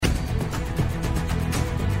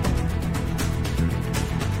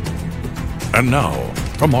And now,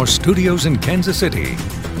 from our studios in Kansas City,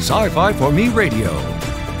 Sci-Fi for Me Radio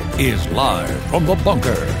is live from the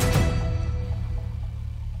bunker.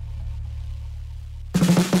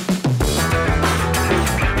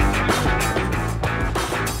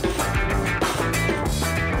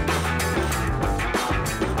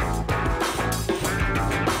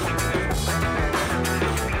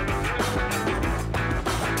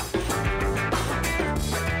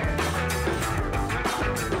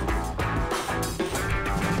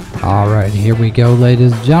 All right, here we go,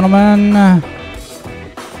 ladies and gentlemen. I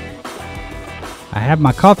have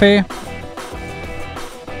my coffee.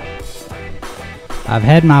 I've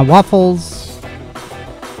had my waffles.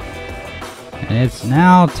 And it's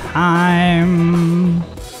now time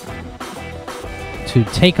to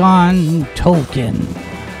take on Tolkien.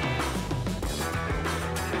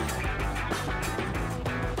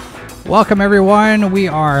 Welcome, everyone. We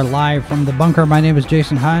are live from the bunker. My name is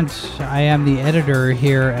Jason Hunt. I am the editor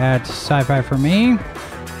here at Sci-Fi for Me.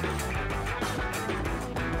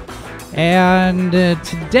 And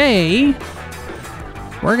today,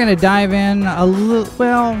 we're going to dive in a little,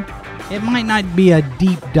 well, it might not be a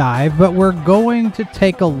deep dive, but we're going to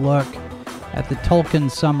take a look at the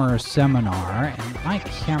Tolkien Summer Seminar. And my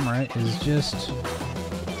camera is just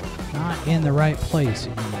not in the right place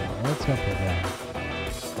anymore. What's up with that?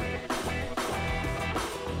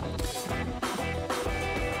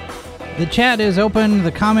 The chat is open,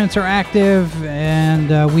 the comments are active,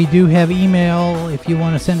 and we do have email if you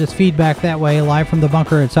want to send us feedback that way, live from the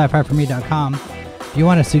bunker at sci-fi4me.com. If you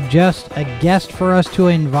want to suggest a guest for us to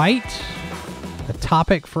invite, a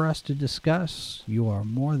topic for us to discuss, you are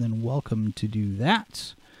more than welcome to do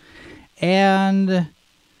that. And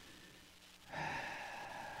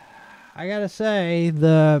I gotta say,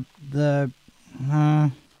 the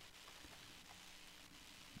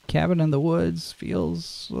Cabin in the Woods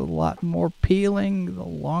feels a lot more appealing the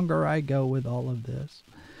longer I go with all of this.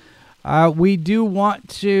 We do want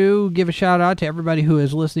to give a shout out to everybody who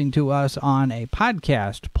is listening to us on a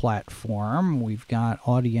podcast platform. We've got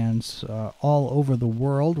audience all over the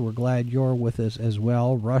world. We're glad you're with us as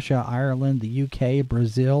well. Russia, Ireland, the UK,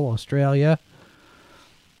 Brazil, Australia,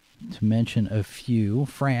 to mention a few.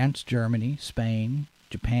 France, Germany, Spain,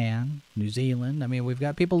 Japan, New Zealand. I mean, we've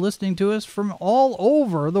got people listening to us from all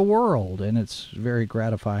over the world, and it's very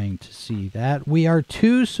gratifying to see that. We are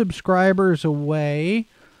 2 subscribers away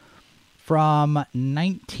from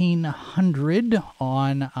 1,900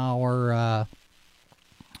 on our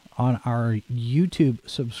YouTube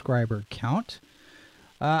subscriber count.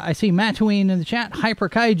 I see Matween in the chat. Hyper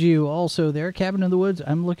Kaiju also there. Cabin in the Woods.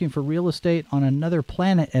 I'm looking for real estate on another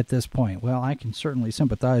planet at this point. Well, I can certainly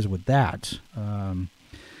sympathize with that.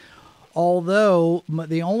 Although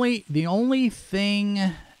the only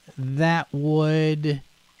thing that would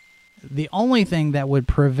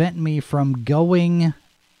prevent me from going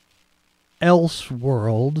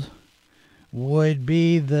Elseworld would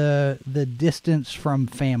be the distance from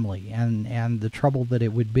family and the trouble that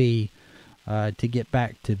it would be to get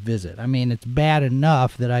back to visit. I mean, it's bad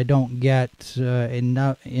enough that I don't get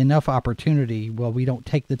enough opportunity. Well, we don't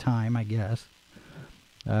take the time, I guess,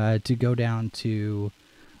 to go down to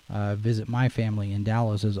visit my family in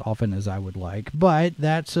Dallas as often as I would like. But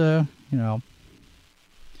that's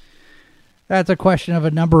that's a question of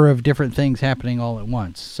a number of different things happening all at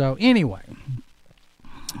once. So anyway,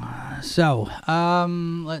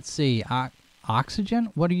 let's see.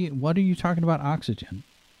 Oxygen? What are you talking about? Oxygen?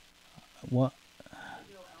 What?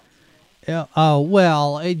 Oh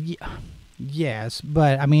well, yes,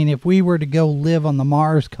 but I mean, if we were to go live on the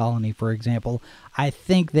Mars colony, for example, I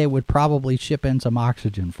think they would probably ship in some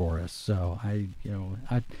oxygen for us. So I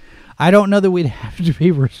don't know that we'd have to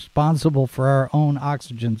be responsible for our own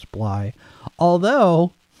oxygen supply.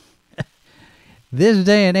 Although, this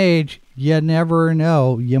day and age, you never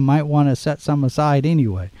know. You might want to set some aside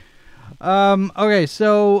anyway. Okay,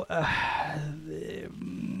 so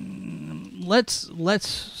let's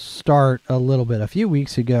start a little bit. A few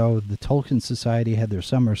weeks ago, the Tolkien Society had their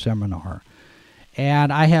summer seminar,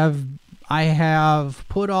 and I have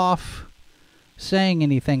put off saying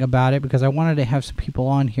anything about it because I wanted to have some people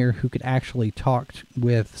on here who could actually talk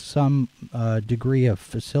with some degree of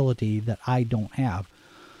facility that I don't have.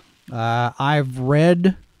 I've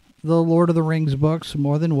read the Lord of the Rings books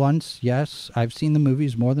more than once. Yes, I've seen the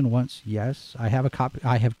movies more than once. Yes, I have a copy.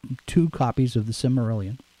 I have 2 copies of the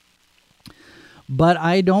Silmarillion. But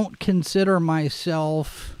I don't consider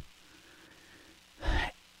myself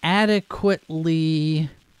adequately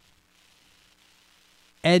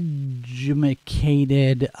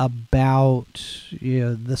educated about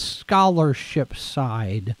the scholarship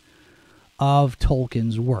side of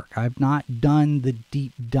Tolkien's work. I've not done the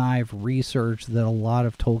deep dive research that a lot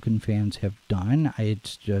of Tolkien fans have done.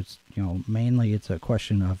 It's just, mainly it's a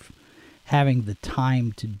question of having the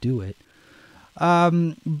time to do it.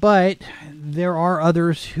 But there are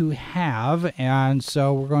others who have, and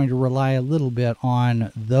so we're going to rely a little bit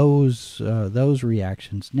on those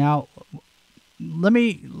reactions. Now, let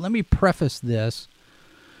me preface this,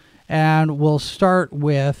 and we'll start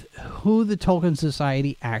with who the Tolkien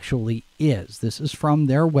Society actually is. This is from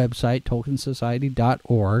their website,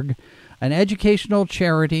 tolkiensociety.org, an educational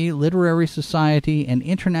charity, literary society, and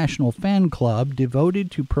international fan club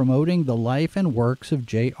devoted to promoting the life and works of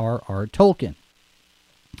J.R.R. Tolkien.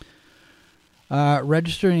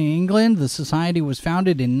 Registered in England, the Society was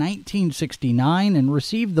founded in 1969 and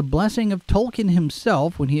received the blessing of Tolkien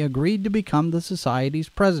himself when he agreed to become the Society's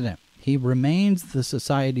president. He remains the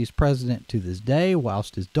Society's president to this day,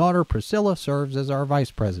 whilst his daughter Priscilla serves as our vice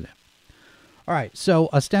president. All right, so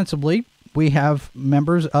ostensibly, we have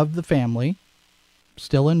members of the family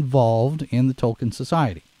still involved in the Tolkien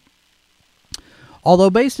Society. Although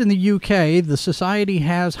based in the UK, the Society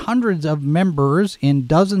has hundreds of members in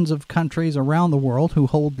dozens of countries around the world who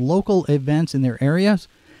hold local events in their areas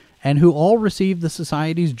and who all receive the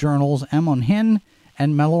Society's journals Amon Hen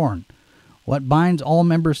and Melorn. What binds all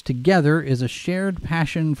members together is a shared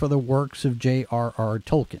passion for the works of J.R.R.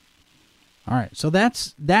 Tolkien. All right, so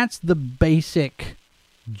that's the basic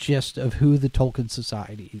gist of who the Tolkien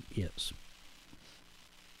Society is.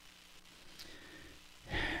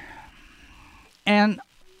 And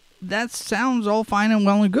that sounds all fine and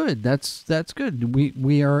well and good. That's good.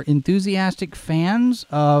 We are enthusiastic fans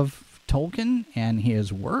of Tolkien and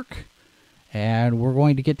his work, and we're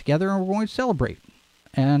going to get together and we're going to celebrate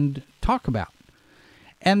and talk about.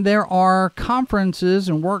 And there are conferences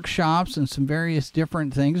and workshops and some various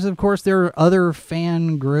different things. Of course, there are other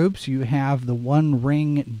fan groups. You have the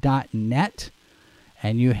OneRing.net,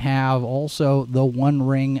 and you have also the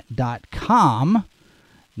OneRing.com,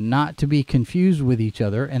 not to be confused with each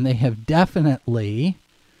other. And they have definitely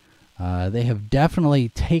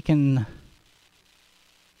taken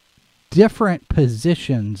different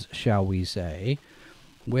positions, shall we say,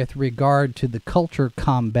 with regard to the culture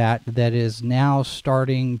combat that is now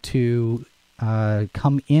starting to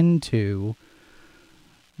come into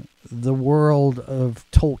the world of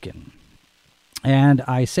Tolkien. And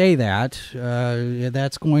I say that,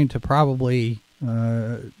 that's going to probably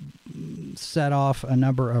set off a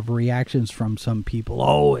number of reactions from some people.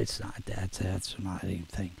 Oh, it's not that, that's not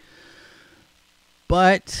anything.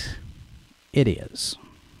 But it is.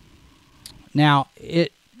 Now,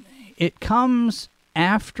 it comes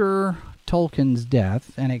after Tolkien's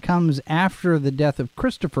death, and it comes after the death of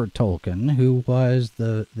Christopher Tolkien, who was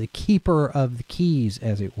the keeper of the keys,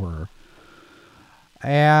 as it were.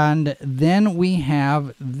 And then we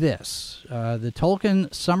have this, the Tolkien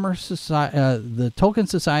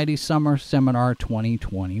Society Summer Seminar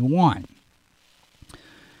 2021.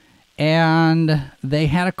 And they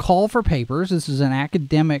had a call for papers. This is an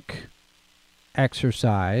academic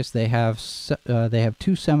exercise. They have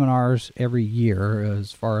 2 seminars every year,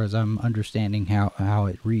 as far as I'm understanding how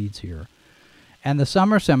it reads here. And the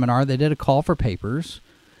summer seminar, they did a call for papers.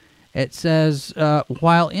 It says,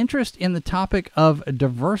 while interest in the topic of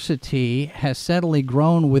diversity has steadily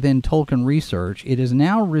grown within Tolkien research, it is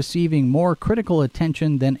now receiving more critical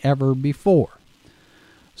attention than ever before.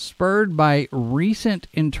 Spurred by recent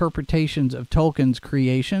interpretations of Tolkien's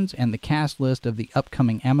creations and the cast list of the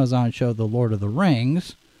upcoming Amazon show The Lord of the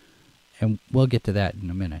Rings, and we'll get to that in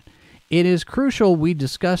a minute, it is crucial we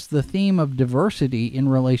discuss the theme of diversity in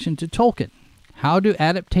relation to Tolkien. How do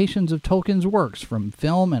adaptations of Tolkien's works, from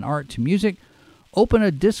film and art to music, open a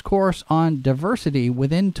discourse on diversity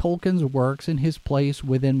within Tolkien's works and his place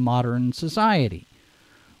within modern society?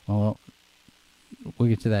 Well, we'll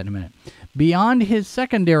get to that in a minute. Beyond his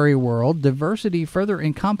secondary world, diversity further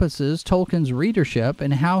encompasses Tolkien's readership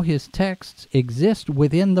and how his texts exist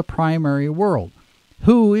within the primary world.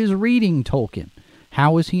 Who is reading Tolkien?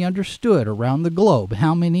 How is he understood around the globe?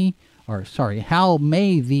 How may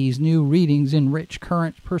these new readings enrich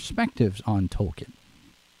current perspectives on Tolkien?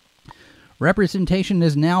 Representation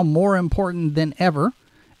is now more important than ever,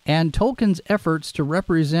 and Tolkien's efforts to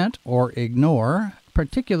represent or ignore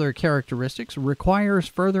particular characteristics requires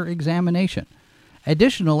further examination.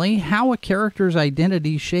 Additionally, how a character's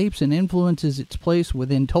identity shapes and influences its place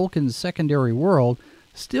within Tolkien's secondary world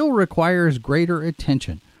still requires greater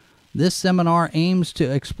attention. This seminar aims to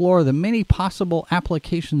explore the many possible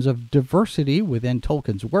applications of diversity within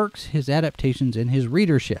Tolkien's works, his adaptations, and his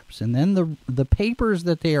readerships. And then the papers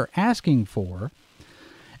that they are asking for,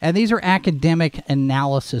 And these are academic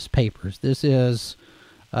analysis papers. This is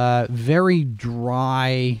very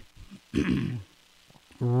dry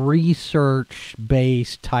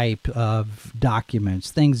research-based type of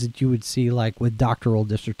documents, things that you would see like with doctoral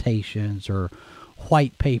dissertations or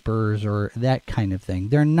white papers or that kind of thing.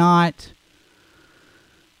 They are not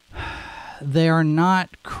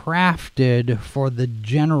crafted for the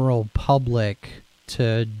general public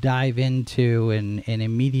to dive into and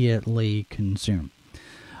immediately consume.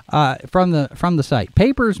 From the site,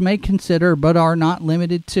 papers may consider but are not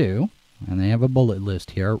limited to, and they have a bullet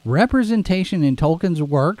list here, representation in Tolkien's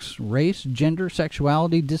works, race, gender,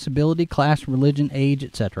 sexuality, disability, class, religion, age,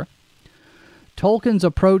 etc. Tolkien's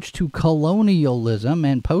approach to colonialism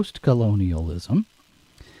and post-colonialism,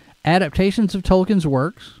 adaptations of Tolkien's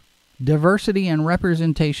works, diversity and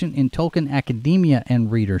representation in Tolkien academia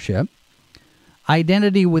and readership,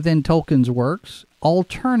 identity within Tolkien's works,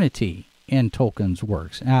 alternity in Tolkien's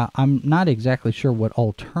works. Now, I'm not exactly sure what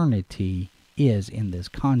alternity is in this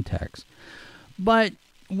context, but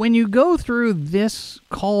when you go through this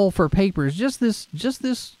call for papers, just this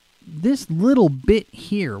little bit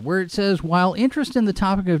here where it says, while interest in the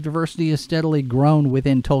topic of diversity has steadily grown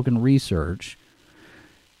within Tolkien research,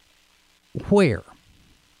 where?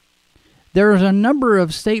 There's a number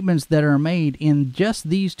of statements that are made in just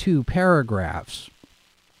these two paragraphs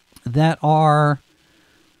that are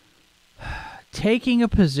taking a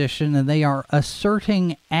position, and they are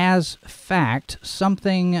asserting as fact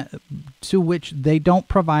something to which they don't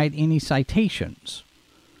provide any citations.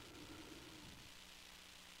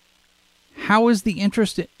 How is the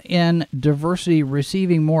interest in diversity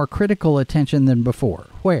receiving more critical attention than before?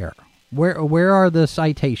 Where are the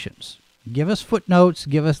citations? Give us footnotes,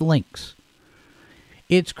 give us links.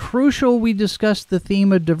 It's crucial we discuss the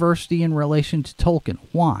theme of diversity in relation to Tolkien.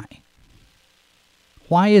 Why?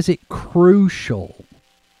 Why is it crucial?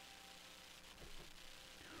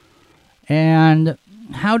 And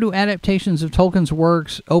how do adaptations of Tolkien's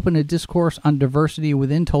works open a discourse on diversity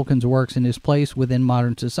within Tolkien's works and his place within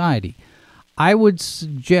modern society? I would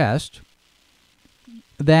suggest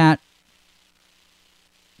that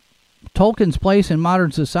Tolkien's place in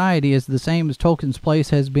modern society is the same as Tolkien's place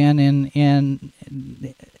has been in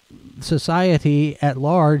society at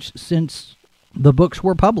large since the books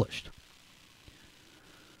were published.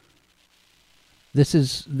 This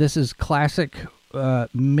is classic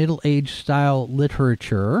Middle Age style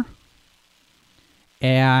literature,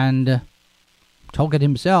 and Tolkien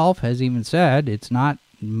himself has even said it's not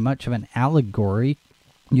much of an allegory.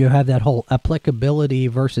 You have that whole applicability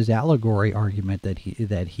versus allegory argument that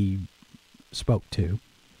he spoke to.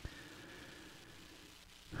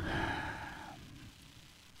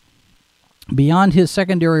 Beyond his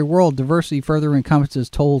secondary world, diversity further encompasses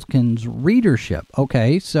Tolkien's readership.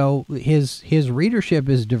 Okay, so his readership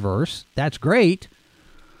is diverse. That's great.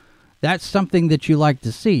 That's something that you like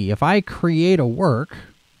to see. If I create a work,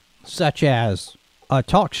 such as a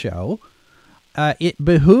talk show, it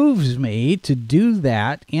behooves me to do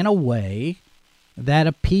that in a way that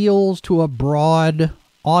appeals to a broad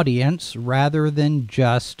audience rather than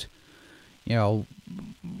just,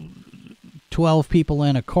 12 people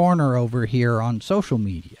in a corner over here on social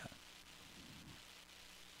media.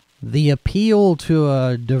 The appeal to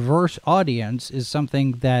a diverse audience is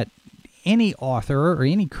something that any author or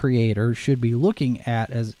any creator should be looking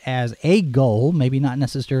at as a goal, maybe not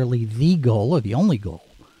necessarily the goal or the only goal.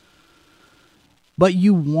 But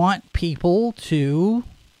you want people to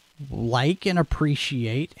like and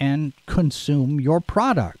appreciate and consume your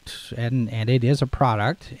product. And it is a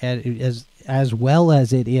product, as well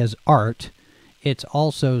as it is art. It's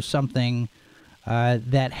also something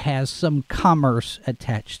that has some commerce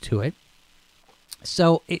attached to it.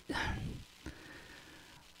 So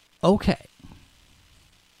okay.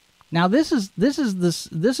 Now this is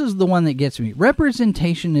the one that gets me.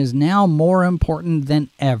 Representation is now more important than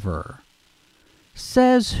ever.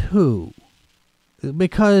 Says who?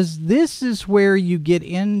 Because this is where you get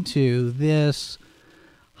into this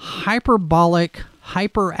hyperbolic,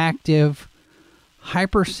 hyperactive,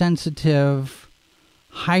 hypersensitive,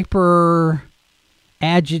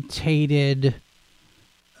 hyper-agitated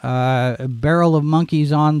barrel of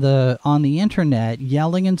monkeys on the internet,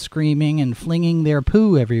 yelling and screaming and flinging their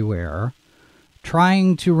poo everywhere,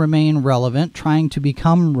 trying to remain relevant, trying to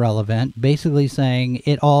become relevant, basically saying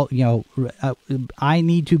it all, I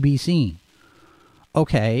need to be seen.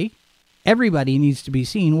 Okay, everybody needs to be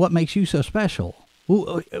seen. What makes you so special?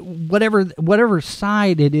 Whatever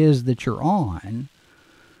side it is that you're on,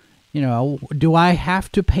 do I have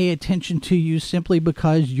to pay attention to you simply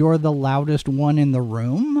because you're the loudest one in the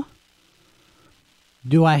room?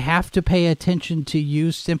 Do I have to pay attention to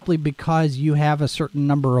you simply because you have a certain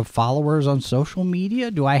number of followers on social media?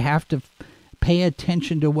 Do I have to pay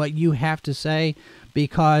attention to what you have to say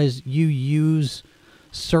because you use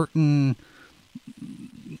certain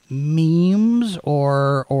memes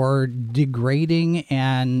or degrading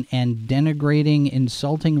and denigrating,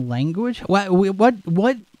 insulting language?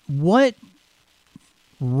 What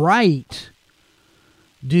right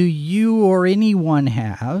do you or anyone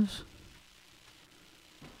have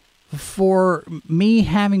for me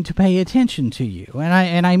having to pay attention to you?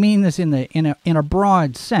 And I mean this in a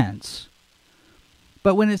broad sense.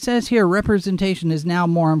 But when it says here representation is now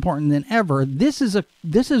more important than ever, this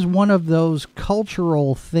is one of those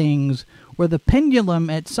cultural things where the pendulum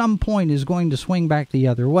at some point is going to swing back the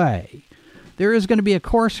other way. There is going to be a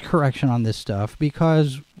course correction on this stuff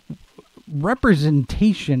because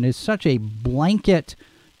representation is such a blanket,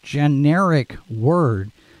 generic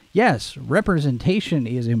word. Yes, representation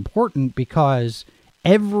is important because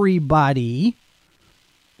everybody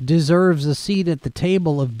deserves a seat at the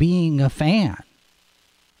table of being a fan.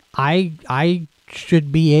 I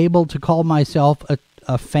should be able to call myself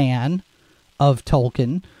a fan of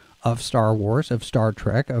Tolkien, of Star Wars, of Star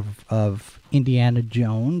Trek, of Indiana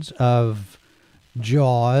Jones, of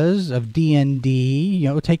Jaws, of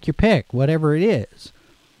D&D, take your pick, whatever it is.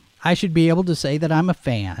 I should be able to say that I'm a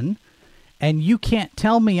fan, and you can't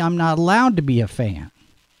tell me I'm not allowed to be a fan.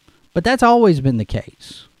 But that's always been the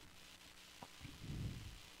case.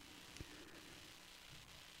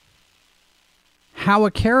 How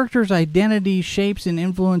a character's identity shapes and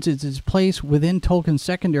influences its place within Tolkien's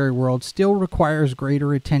secondary world still requires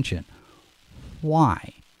greater attention.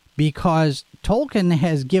 Why? Because Tolkien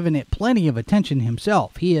has given it plenty of attention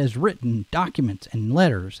himself. He has written documents and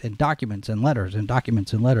letters and documents and letters and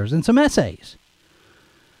documents and letters and some essays.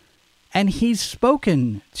 And he's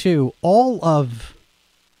spoken to all of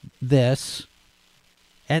this,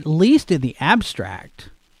 at least in the abstract.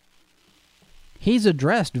 He's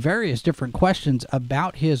addressed various different questions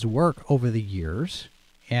about his work over the years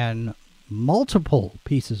and multiple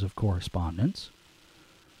pieces of correspondence.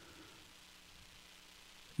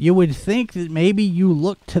 You would think that maybe you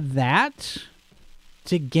look to that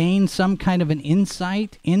to gain some kind of an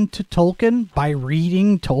insight into Tolkien by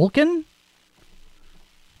reading Tolkien?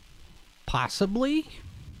 Possibly.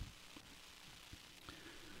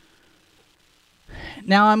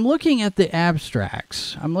 Now I'm looking at the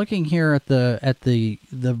abstracts. I'm looking here at the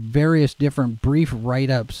various different brief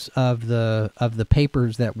write-ups of the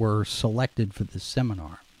papers that were selected for this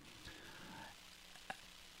seminar.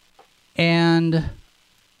 And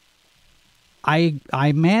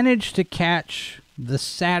I managed to catch the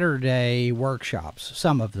Saturday workshops,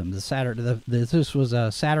 some of them. This was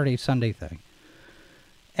a Saturday Sunday thing,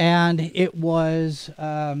 and it was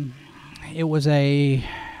a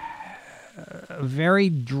very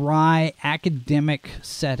dry academic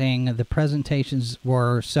setting. The presentations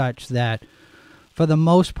were such that, for the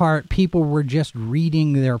most part, people were just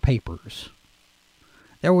reading their papers.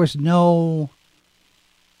 There was no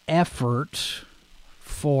effort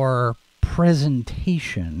for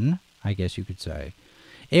presentation, I guess you could say.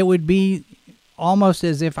 It would be almost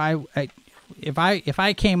as if I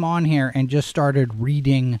came on here and just started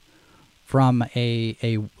reading from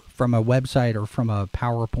a website or from a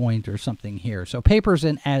PowerPoint or something here. So papers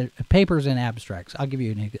and abstracts. I'll give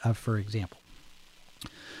you for example.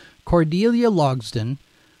 Cordelia Logsdon,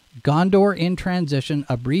 Gondor in Transition,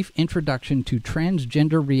 A Brief Introduction to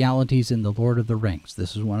Transgender Realities in the Lord of the Rings.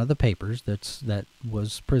 This is one of the papers that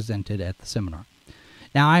was presented at the seminar.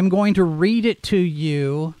 Now I'm going to read it to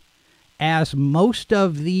you as most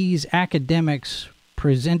of these academics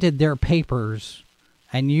presented their papers.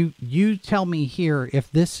 And you tell me here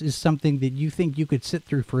if this is something that you think you could sit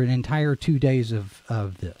through for an entire 2 days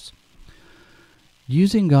of this.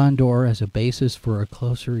 Using Gondor as a basis for a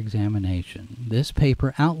closer examination, this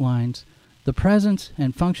paper outlines the presence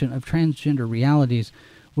and function of transgender realities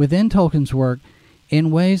within Tolkien's work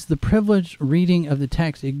in ways the privileged reading of the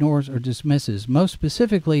text ignores or dismisses. Most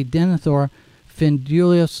specifically, Denethor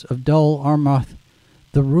Findulius of Dol Amroth,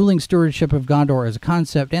 the ruling stewardship of Gondor as a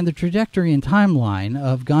concept, and the trajectory and timeline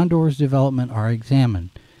of Gondor's development are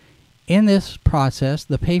examined. In this process,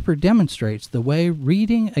 the paper demonstrates the way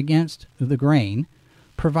reading against the grain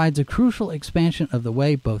provides a crucial expansion of the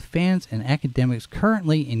way both fans and academics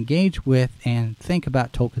currently engage with and think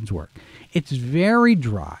about Tolkien's work. It's very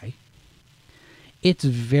dry. It's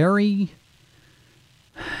very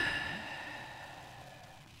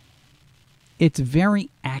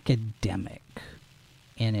academic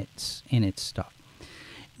in its stuff.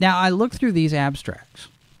 Now, I look through these abstracts,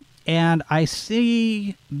 and I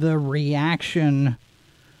see the reaction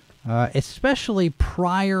especially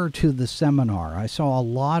prior to the seminar. I saw a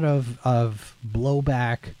lot of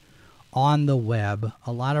blowback on the web,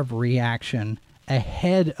 a lot of reaction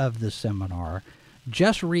ahead of the seminar,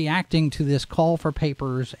 just reacting to this call for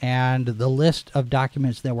papers and the list of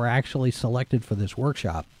documents that were actually selected for this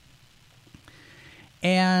workshop.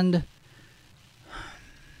 And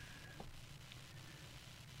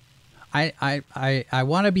I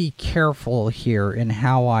want to be careful here in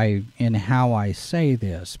how I say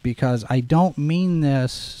this, because I don't mean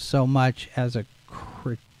this so much as a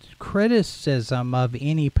criticism of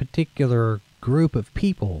any particular group of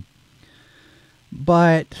people.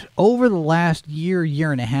 But over the last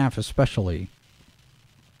year and a half especially,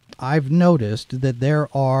 I've noticed that there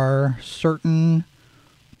are certain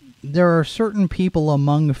people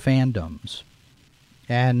among fandoms,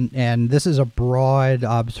 and this is a broad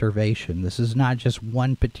observation. This is not just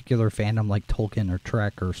one particular fandom like Tolkien or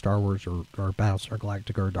Trek or Star Wars or Battlestar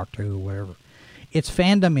Galactica or Doctor Who or whatever. It's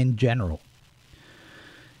fandom in general.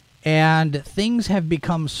 And things have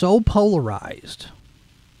become so polarized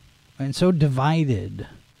and so divided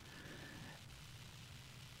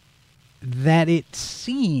that it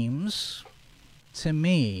seems to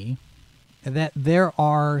me that there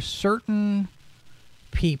are certain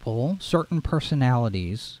people, certain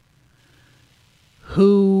personalities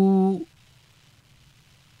who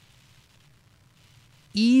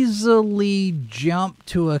easily jump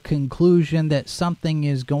to a conclusion that something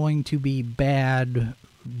is going to be bad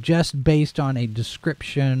just based on a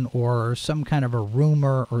description or some kind of a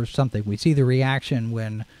rumor or something. We see the reaction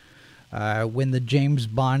when the James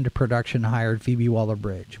Bond production hired Phoebe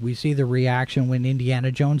Waller-Bridge. We see the reaction when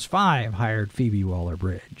Indiana Jones 5 hired Phoebe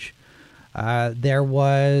Waller-Bridge. There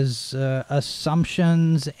was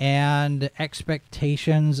assumptions and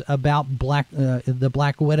expectations about the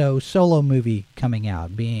Black Widow solo movie coming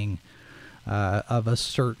out being of a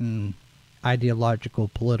certain ideological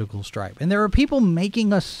political stripe. And there are people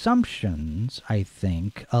making assumptions, I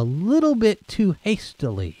think, a little bit too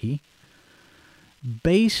hastily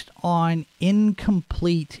based on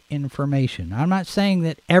incomplete information. I'm not saying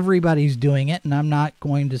that everybody's doing it, and I'm not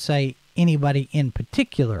going to say anybody in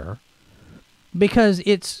particular, because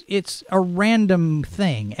it's a random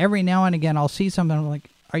thing. Every now and again I'll see something, I'm like,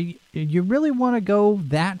 you really want to go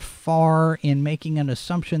that far in making an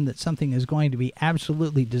assumption that something is going to be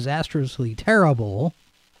absolutely disastrously terrible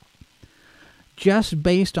just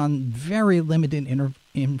based on very limited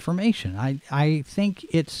information? I think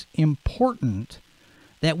it's important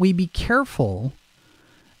that we be careful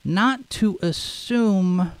not to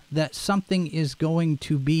assume that something is going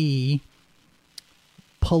to be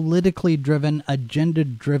politically driven, agenda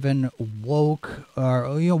driven, woke,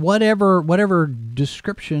 or whatever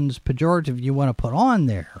descriptions pejorative you want to put on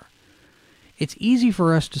there. It's easy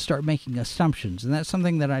for us to start making assumptions, and that's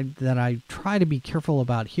something that I try to be careful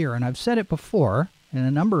about here. And I've said it before in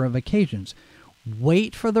a number of occasions.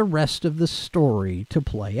 Wait for the rest of the story to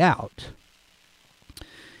play out.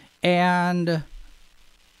 And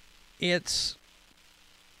it's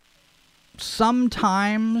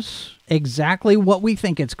sometimes exactly what we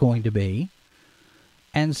think it's going to be,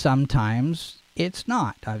 and sometimes it's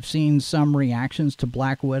not. I've seen some reactions to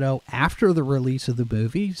Black Widow after the release of the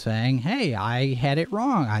movie saying, hey, I had it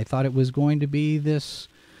wrong. I thought it was going to be this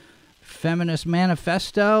feminist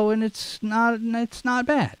manifesto, and it's not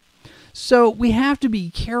bad. So we have to be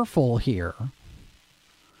careful here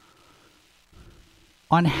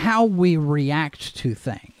on how we react to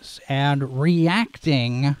things. And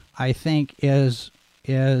reacting, I think, is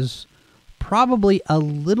probably a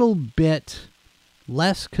little bit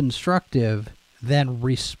less constructive than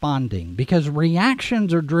responding, because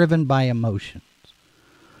reactions are driven by emotions.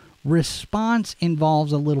 Response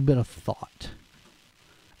involves a little bit of thought.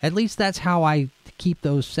 At least that's how I keep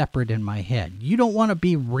those separate in my head. You don't want to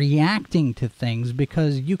be reacting to things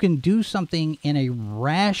because you can do something in a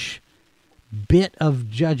rash bit of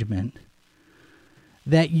judgment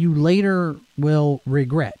that you later will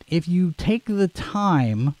regret. If you take the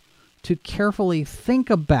time to carefully think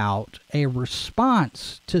about a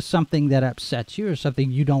response to something that upsets you, or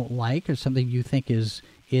something you don't like, or something you think is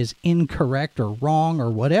incorrect or wrong or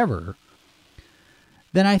whatever,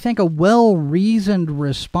 then I think a well-reasoned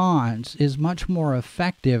response is much more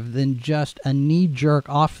effective than just a knee-jerk,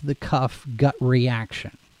 off-the-cuff gut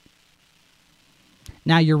reaction.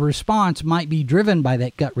 Now, your response might be driven by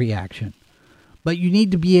that gut reaction, but you need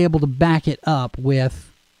to be able to back it up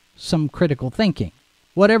with some critical thinking,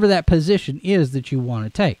 whatever that position is that you want to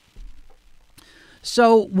take.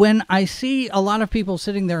 So when I see a lot of people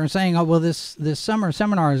sitting there and saying, oh, well, this summer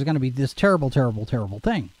seminar is going to be this terrible, terrible, terrible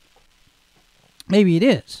thing, maybe it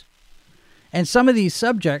is. And some of these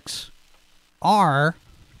subjects are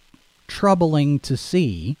troubling to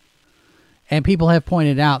see. And people have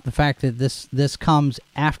pointed out the fact that this comes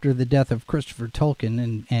after the death of Christopher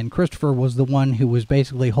Tolkien, and Christopher was the one who was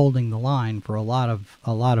basically holding the line for a lot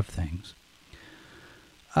of things.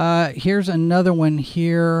 Here's another one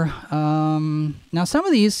here. Now, some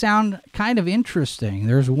of these sound kind of interesting.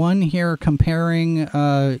 There's one here comparing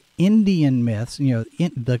Indian myths,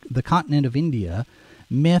 the continent of India,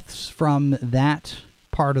 myths from that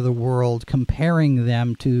part of the world, comparing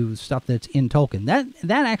them to stuff that's in Tolkien.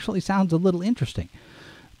 That actually sounds a little interesting.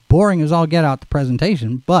 Boring as all get out the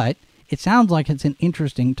presentation, but it sounds like it's an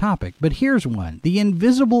interesting topic. But here's one. The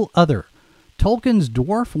Invisible Other. Tolkien's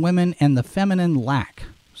Dwarf Women and the Feminine Lack.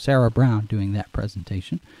 Sarah Brown doing that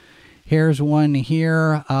presentation. Here's one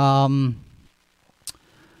here.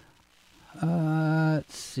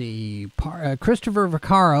 Let's see. Christopher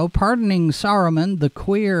Vaccaro, Pardoning Saruman, the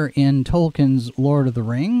queer in Tolkien's Lord of the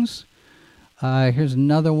Rings. Here's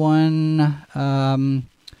another one.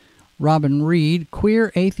 Robin Reed,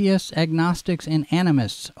 Queer Atheists, Agnostics, and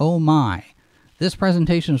Animists. Oh my. This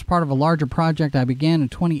presentation is part of a larger project I began in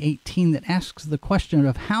 2018 that asks the question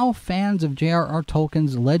of how fans of J.R.R.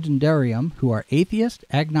 Tolkien's Legendarium, who are atheists,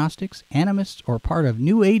 agnostics, animists, or part of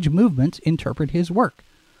New Age movements, interpret his work.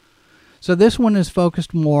 So this one is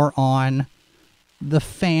focused more on the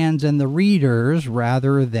fans and the readers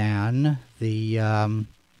rather than the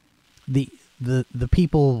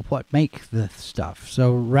people what make the stuff.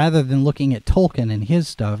 So rather than looking at Tolkien and his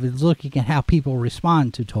stuff, it's looking at how people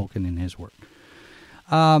respond to Tolkien and his work.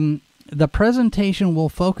 The presentation will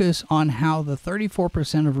focus on how the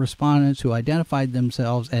 34% of respondents who identified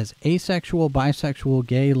themselves as asexual, bisexual,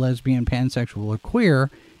 gay, lesbian, pansexual, or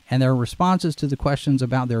queer, and their responses to the questions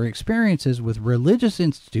about their experiences with religious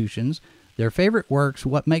institutions, their favorite works,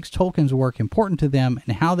 what makes Tolkien's work important to them,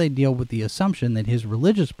 and how they deal with the assumption that his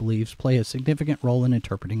religious beliefs play a significant role in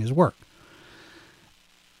interpreting his work.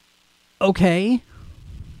 Okay.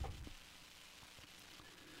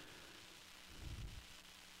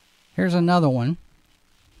 Here's another one.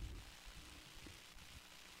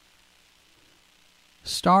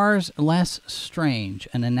 Stars Less Strange,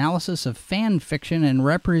 an analysis of fan fiction and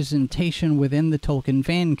representation within the Tolkien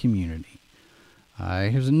fan community.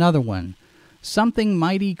 Here's another one. Something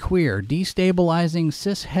Mighty Queer, destabilizing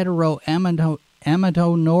cis-hetero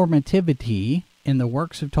amatonormativity in the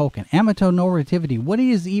works of Tolkien. Amatonormativity, what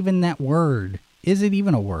is even that word? Is it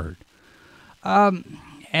even a word?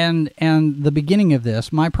 And the beginning of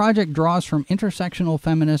this, my project draws from intersectional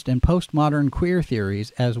feminist and postmodern queer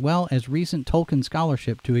theories, as well as recent Tolkien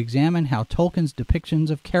scholarship, to examine how Tolkien's depictions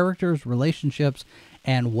of characters, relationships,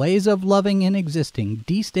 and ways of loving and existing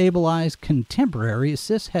destabilize contemporary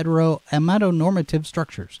cis-hetero amatonormative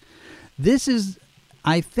structures.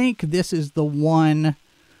 I think this is the one.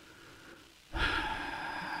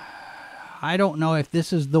 I don't know if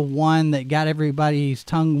this is the one that got everybody's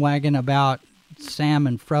tongue wagging about Sam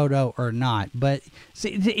and Frodo or not, but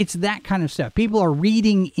see, it's that kind of stuff. People are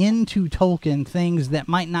reading into Tolkien things that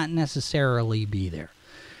might not necessarily be there.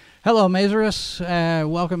 Hello, Mazarus.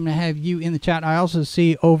 Welcome to have you in the chat. I also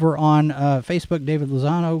see over on Facebook, David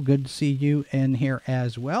Lozano. Good to see you in here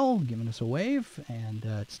as well, giving us a wave. And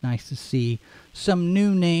it's nice to see some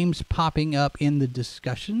new names popping up in the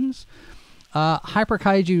discussions. Hyper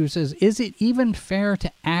Kaiju says, is it even fair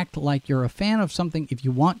to act like you're a fan of something if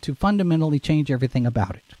you want to fundamentally change everything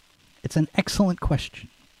about it? It's an excellent question.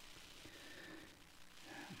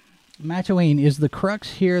 Mattoine, is the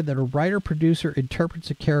crux here that a writer-producer interprets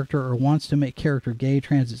a character or wants to make character gay,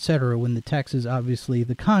 trans, etc., when the text is obviously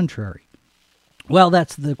the contrary? Well,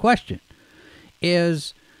 that's the question.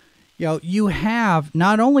 Is, you have,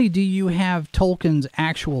 not only do you have Tolkien's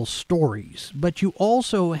actual stories, but you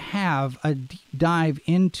also have a deep dive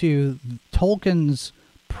into Tolkien's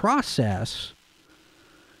process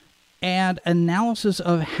and analysis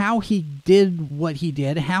of how he did what he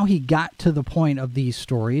did, how he got to the point of these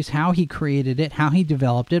stories, how he created it, how he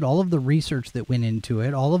developed it, all of the research that went into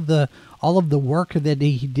it, all of the work that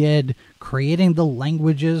he did creating the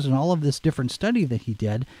languages and all of this different study that he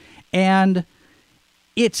did. And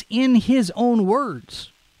it's in his own words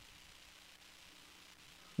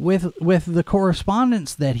with the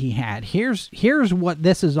correspondence that he had. Here's what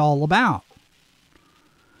this is all about.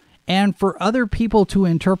 And for other people to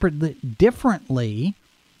interpret it differently,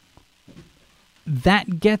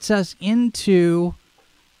 that gets us into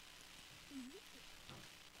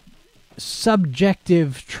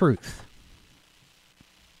subjective truth.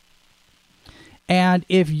 And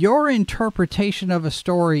if your interpretation of a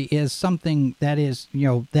story is something that is,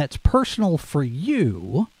 that's personal for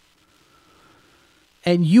you,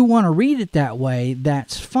 and you want to read it that way,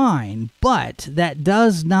 that's fine. But that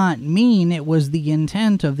does not mean it was the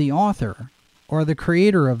intent of the author or the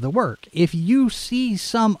creator of the work. If you see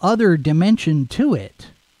some other dimension to it,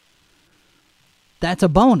 that's a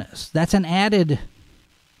bonus. That's an added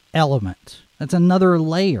element. That's another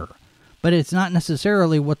layer. But it's not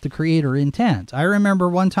necessarily what the creator intends. I remember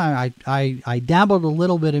one time I dabbled a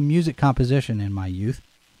little bit in music composition in my youth.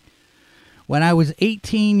 When I was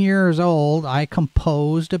 18 years old, I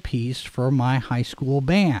composed a piece for my high school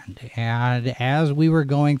band. And as we were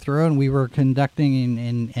going through and we were conducting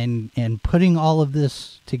and putting all of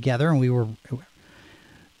this together, and we were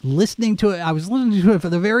listening to it, I was listening to it for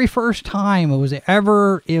the very first time it was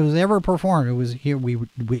ever performed. It was here. We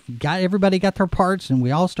got, everybody got their parts, and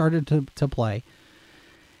we all started to play.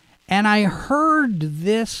 And I heard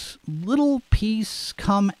this little piece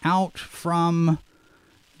come out from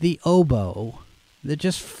the oboe that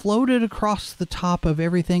just floated across the top of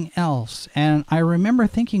everything else. And I remember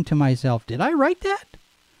thinking to myself, did I write that?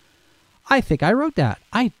 I think I wrote that.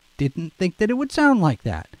 I didn't think that it would sound like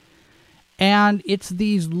that. And it's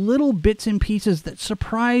these little bits and pieces that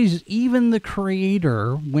surprise even the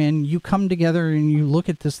creator when you come together and you look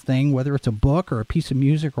at this thing, whether it's a book or a piece of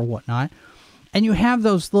music or whatnot, and you have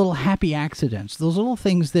those little happy accidents, those little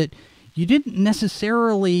things that you didn't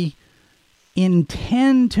necessarily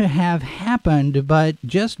intend to have happened, but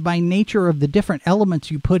just by nature of the different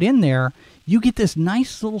elements you put in there, you get this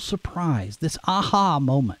nice little surprise, this aha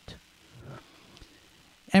moment.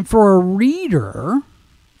 And for a reader,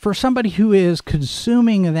 for somebody who is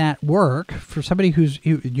consuming that work, for somebody who's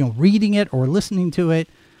reading it or listening to it,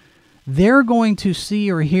 they're going to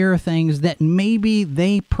see or hear things that maybe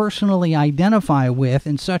they personally identify with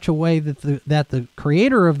in such a way that the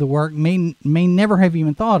creator of the work may never have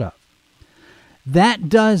even thought of. That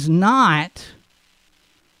does not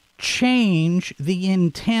change the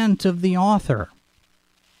intent of the author.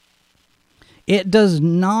 It does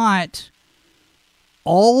not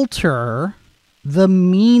alter the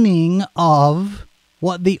meaning of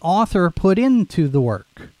what the author put into the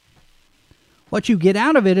work. What you get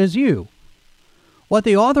out of it is you. What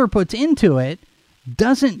the author puts into it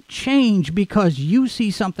doesn't change because you see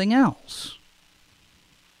something else.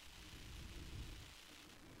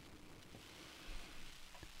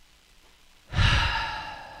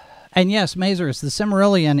 And yes, Mazers, the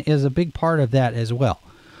Silmarillion is a big part of that as well.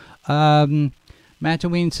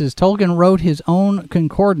 Mataween says, Tolkien wrote his own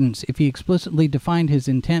concordance. If he explicitly defined his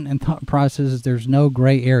intent and thought processes, there's no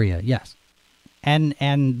gray area. Yes. And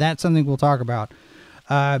that's something we'll talk about.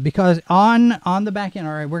 Because on the back end,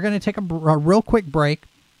 all right, we're going to take a real quick break.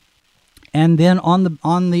 And then on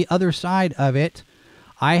the other side of it,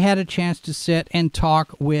 I had a chance to sit and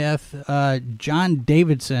talk with John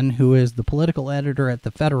Davidson, who is the political editor at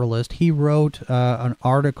The Federalist. He wrote an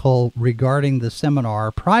article regarding the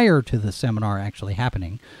seminar prior to the seminar actually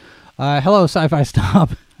happening. Hello, Sci-Fi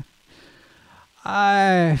Stop.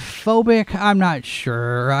 Phobic? I'm not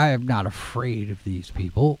sure. I'm not afraid of these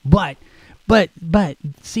people. But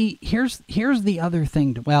see, here's the other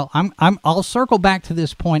thing. I'll circle back to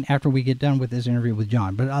this point after we get done with this interview with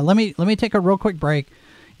John. But let me take a real quick break.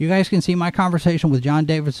 You guys can see my conversation with John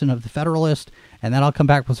Davidson of The Federalist, and then I'll come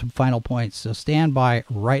back with some final points. So stand by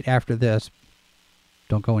right after this.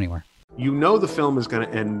 Don't go anywhere. You know the film is going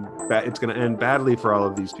to end. It's going to end badly for all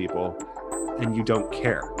of these people, and you don't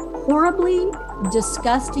care. Horribly,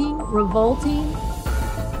 disgusting, revolting.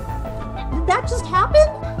 Did that just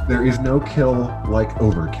happen? There is no kill like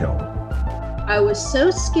overkill. I was so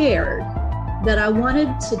scared that I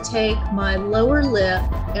wanted to take my lower lip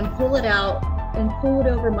and pull it out and pull it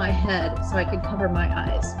over my head so I could cover my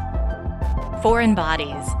eyes. Foreign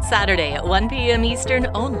Bodies, Saturday at 1 p.m. Eastern,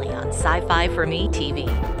 only on Sci-Fi for Me TV.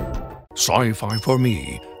 Sci-Fi for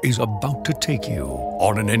Me is about to take you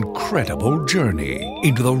on an incredible journey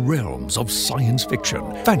into the realms of science fiction,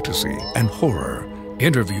 fantasy, and horror.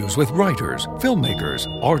 Interviews with writers, filmmakers,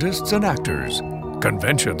 artists, and actors.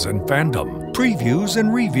 Conventions and fandom, previews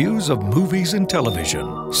and reviews of movies and television.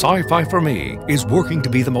 Sci-Fi for Me is working to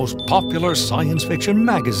be the most popular science fiction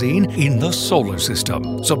magazine in the solar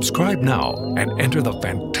system. Subscribe now and enter the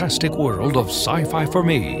fantastic world of Sci-Fi for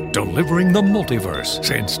Me, delivering the multiverse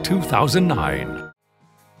since 2009.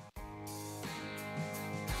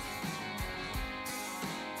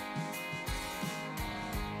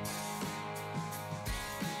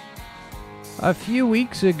 A few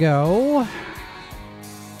weeks ago,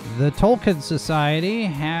 the Tolkien Society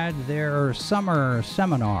had their summer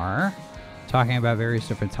seminar talking about various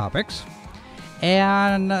different topics.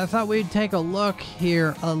 And I thought we'd take a look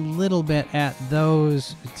here a little bit at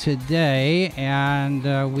those today.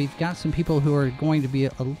 And we've got some people who are going to be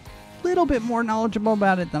a little bit more knowledgeable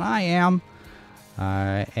about it than I am.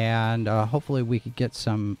 And hopefully we could get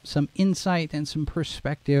some insight and some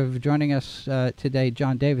perspective. Joining us today,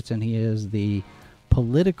 John Davidson. He is the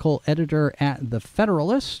political editor at The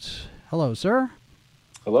Federalist. Hello, sir.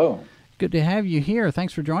 Hello. Good to have you here.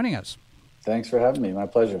 Thanks for joining us. Thanks for having me. My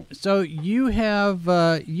pleasure. So you have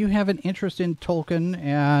an interest in Tolkien,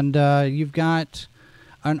 and you've got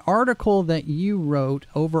an article that you wrote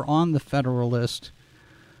over on The Federalist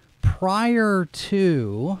prior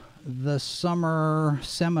to the summer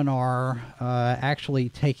seminar actually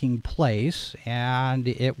taking place, and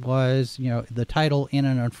it was, the title, "In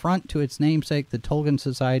an Affront to Its Namesake, the Tolkien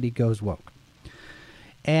Society Goes Woke."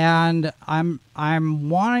 And I'm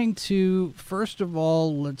wanting to, first of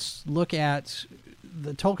all, let's look at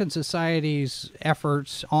the Tolkien Society's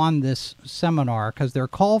efforts on this seminar, because their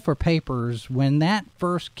call for papers, when that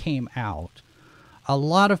first came out, a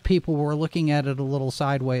lot of people were looking at it a little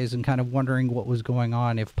sideways and kind of wondering what was going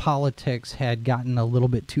on, if politics had gotten a little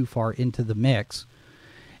bit too far into the mix.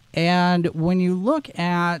 And when you look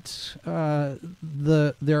at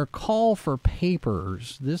their call for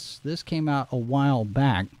papers, this came out a while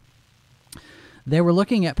back. They were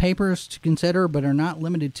looking at papers to consider, but are not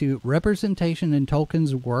limited to, representation in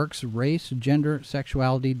Tolkien's works, race, gender,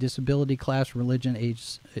 sexuality, disability, class, religion,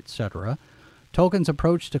 age, etc., Tolkien's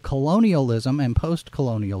approach to colonialism and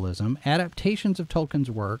post-colonialism, adaptations of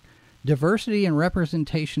Tolkien's work, diversity and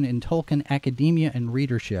representation in Tolkien academia and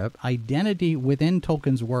readership, identity within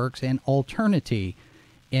Tolkien's works, and alternity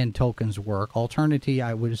in Tolkien's work. Alternity,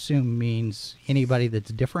 I would assume, means anybody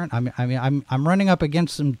that's different. I'm running up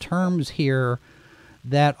against some terms here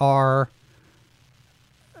that are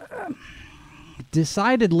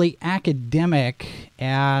decidedly academic,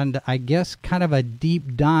 and I guess kind of a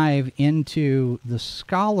deep dive into the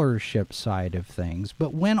scholarship side of things.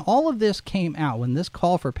 But when all of this came out, when this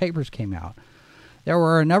call for papers came out, there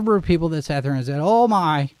were a number of people that sat there and said, "Oh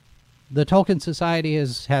my, the Tolkien Society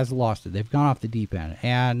has lost it. They've gone off the deep end."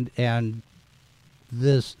 And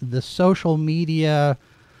the social media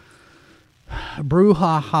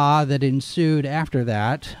brouhaha that ensued after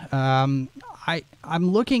that,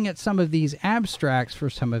 I'm looking at some of these abstracts for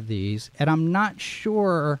some of these, and I'm not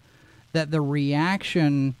sure that the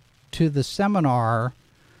reaction to the seminar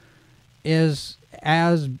is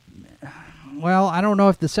as well. I don't know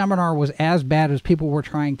if the seminar was as bad as people were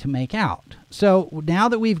trying to make out. So now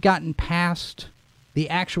that we've gotten past the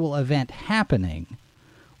actual event happening,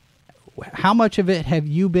 how much of it have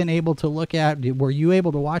you been able to look at? Were you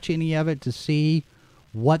able to watch any of it to see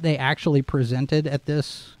what they actually presented at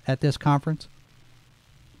this conference?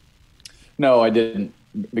 No, I didn't,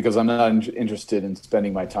 because I'm not interested in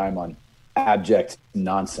spending my time on abject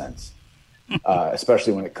nonsense,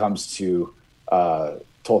 especially when it comes to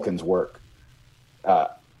Tolkien's work.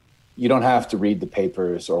 You don't have to read the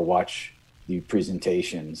papers or watch the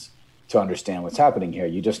presentations to understand what's happening here.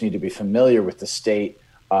 You just need to be familiar with the state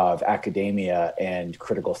of academia and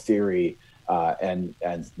critical theory, and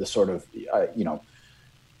the sort of, I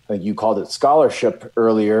think you called it scholarship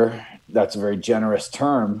earlier. That's a very generous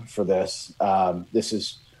term for this. This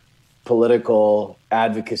is political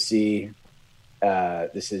advocacy.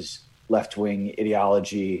 This is left-wing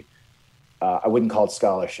ideology. I wouldn't call it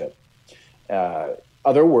scholarship.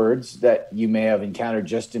 Other words that you may have encountered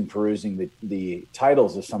just in perusing the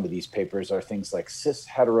titles of some of these papers are things like cis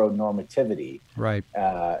heteronormativity, right?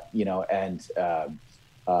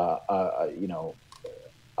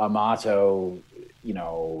 Amato,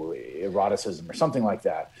 eroticism or something like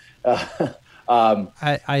that.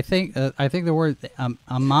 I think the word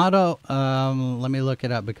Amato. Let me look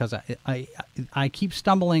it up, because I keep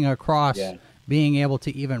stumbling across being able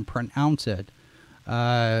to even pronounce it.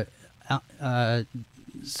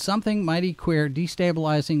 Something mighty queer,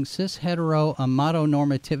 destabilizing cis hetero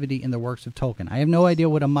amatonormativity in the works of Tolkien. I have no idea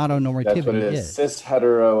what amatonormativity That's what it is. Cis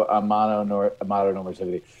hetero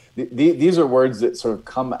amatonormativity. These are words that sort of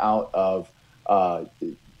come out of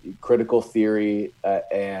critical theory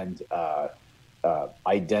and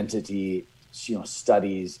identity,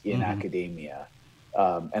 studies in academia.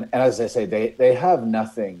 And as I say, they have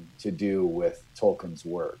nothing to do with Tolkien's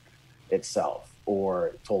work itself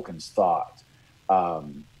or Tolkien's thought.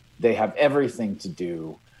 They have everything to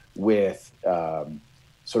do with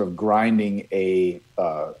sort of grinding a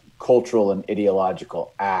cultural and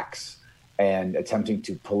ideological axe and attempting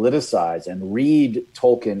to politicize and read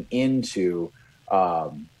Tolkien into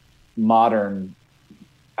modern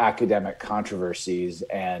academic controversies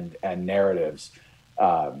and narratives.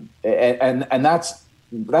 And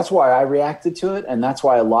that's why I reacted to it, and that's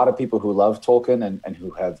why a lot of people who love Tolkien and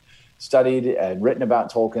who have studied and written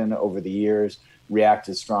about Tolkien over the years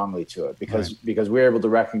reacted strongly to it, because we're able to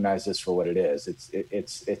recognize this for what it is.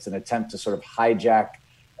 It's an attempt to sort of hijack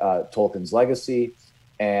Tolkien's legacy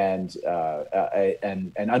and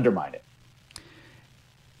undermine it.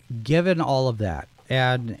 Given all of that,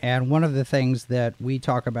 and one of the things that we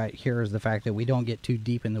talk about here is the fact that we don't get too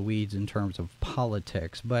deep in the weeds in terms of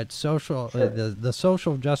politics, but the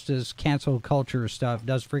social justice, cancel culture stuff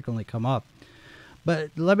does frequently come up.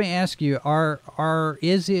 But let me ask you: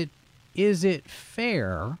 is it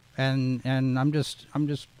fair? And I'm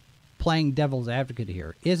just playing devil's advocate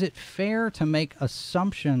here. Is it fair to make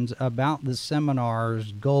assumptions about the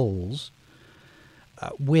seminar's goals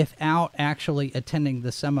without actually attending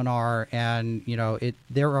the seminar? And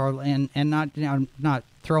I'm not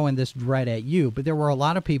throwing this right at you, but there were a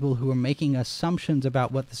lot of people who were making assumptions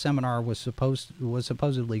about what the seminar was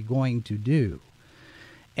supposedly going to do.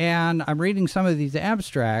 And I'm reading some of these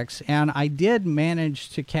abstracts, and I did manage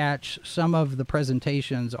to catch some of the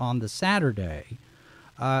presentations on the Saturday.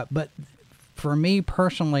 But for me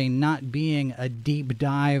personally, not being a deep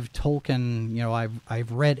dive Tolkien,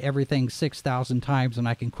 I've read everything 6,000 times, and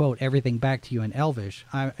I can quote everything back to you in Elvish.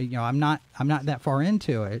 I'm not that far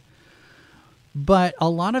into it. But a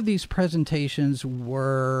lot of these presentations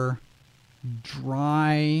were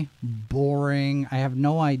dry, boring. I have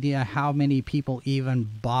no idea how many people even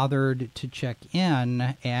bothered to check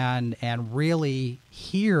in and really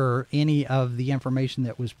hear any of the information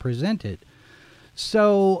that was presented.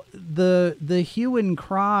 So the hue and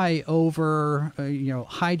cry over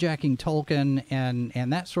hijacking Tolkien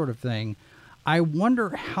and that sort of thing, I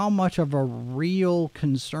wonder how much of a real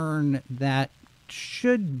concern that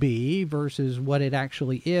should be versus what it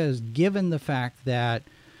actually is, given the fact that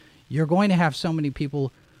you're going to have so many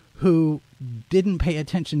people who didn't pay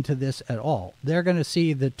attention to this at all. They're going to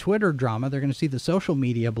see the Twitter drama. They're going to see the social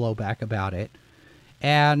media blowback about it.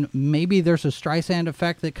 And maybe there's a Streisand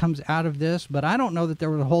effect that comes out of this, but I don't know that there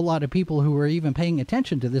was a whole lot of people who were even paying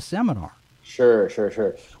attention to this seminar. Sure.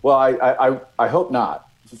 Well, I hope not,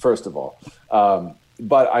 first of all.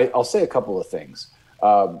 But I'll say a couple of things.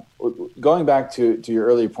 Going back to your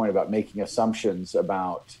earlier point about making assumptions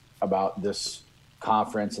about this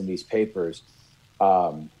conference and these papers,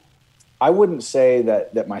 I wouldn't say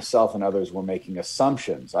that myself and others were making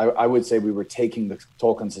assumptions. I would say we were taking the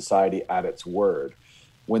Tolkien Society at its word.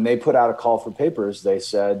 When they put out a call for papers, they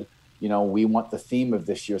said, we want the theme of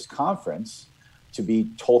this year's conference to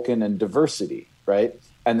be Tolkien and diversity, right?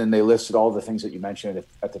 And then they listed all the things that you mentioned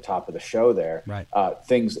at the top of the show there. Right.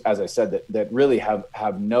 Things, as I said, that really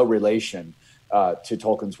have no relation to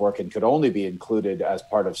Tolkien's work and could only be included as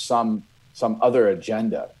part of some other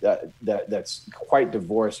agenda that's quite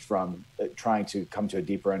divorced from trying to come to a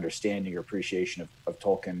deeper understanding or appreciation of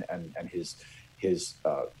Tolkien and his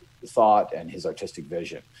thought and his artistic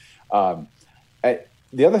vision.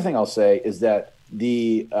 The other thing I'll say is that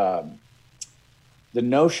the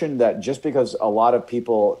notion that just because a lot of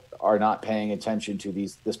people are not paying attention to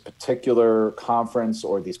this particular conference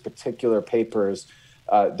or these particular papers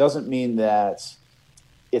doesn't mean that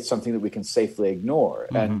it's something that we can safely ignore.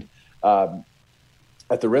 Mm-hmm. And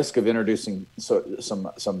at the risk of introducing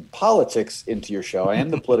some politics into your show, I am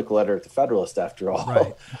the political editor at the Federalist, after all.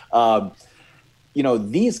 Right.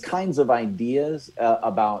 These kinds of ideas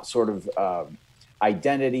about sort of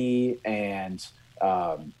identity and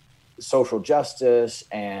social justice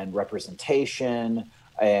and representation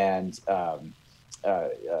and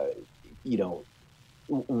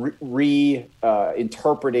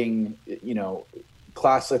reinterpreting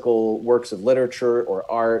classical works of literature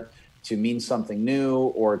or art to mean something new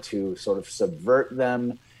or to sort of subvert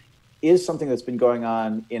them is something that's been going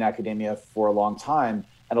on in academia for a long time.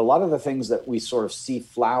 And a lot of the things that we sort of see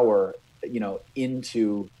flower,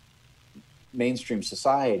 into mainstream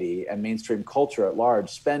society and mainstream culture at large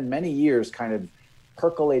spend many years kind of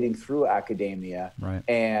percolating through academia. Right.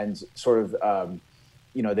 And sort of,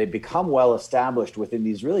 they become well established within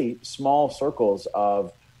these really small circles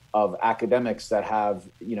of academics that have,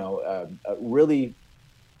 really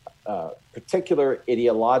particular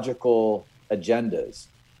ideological agendas.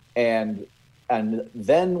 And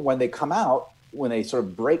then when they come out, when they sort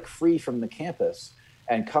of break free from the campus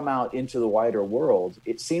and come out into the wider world,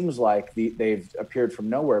 it seems like they've appeared from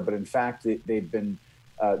nowhere, but in fact they've been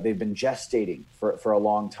gestating for a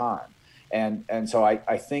long time. And so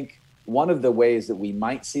I think one of the ways that we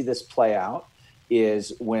might see this play out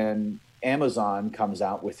is when Amazon comes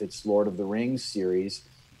out with its Lord of the Rings series,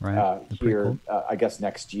 Right. The here. I guess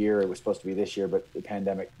next year. It was supposed to be this year, but the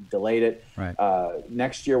pandemic delayed it. Right.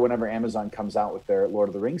 Next year, whenever Amazon comes out with their Lord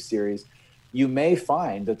of the Rings series, you may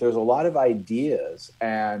find that there's a lot of ideas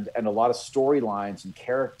and a lot of storylines and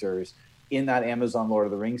characters in that Amazon Lord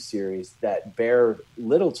of the Rings series that bear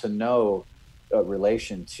little to no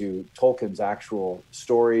relation to Tolkien's actual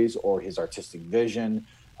stories or his artistic vision,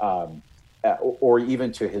 or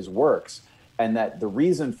even to his works. And that the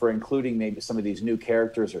reason for including maybe some of these new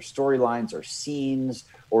characters or storylines or scenes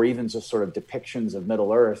or even just sort of depictions of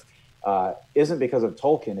Middle Earth isn't because of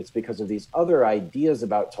Tolkien. It's because of these other ideas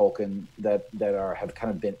about Tolkien that have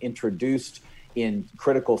kind of been introduced in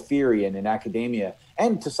critical theory and in academia,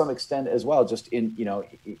 and to some extent as well, just in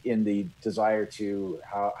the desire to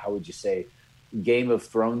how would you say, Game of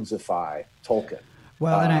Thronesify Tolkien.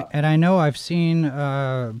 Well, and I know I've seen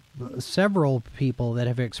several people that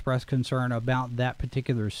have expressed concern about that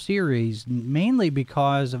particular series, mainly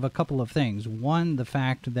because of a couple of things. One, the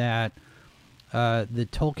fact that the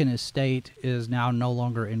Tolkien estate is now no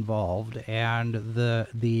longer involved, and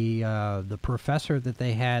the professor that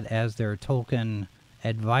they had as their Tolkien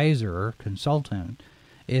advisor, consultant,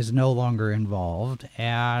 is no longer involved,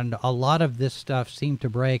 and a lot of this stuff seemed to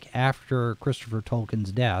break after Christopher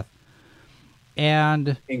Tolkien's death.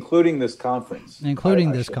 And including this conference,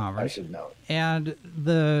 I should note. And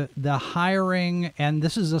the hiring, and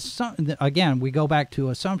this is again, we go back to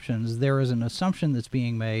assumptions. There is an assumption that's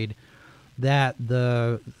being made that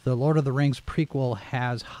the Lord of the Rings prequel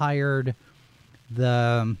has hired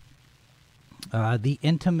the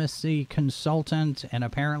intimacy consultant, and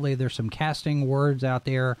apparently there's some casting words out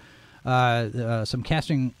there, some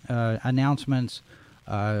casting announcements.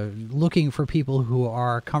 Looking for people who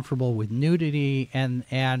are comfortable with nudity,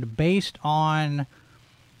 and based on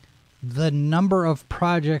the number of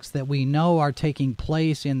projects that we know are taking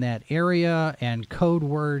place in that area and code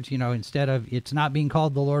words, instead of it's not being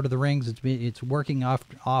called the Lord of the Rings, it's working off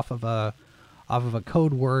of a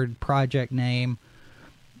code word project name.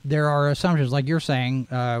 There are assumptions, like you're saying,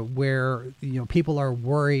 where people are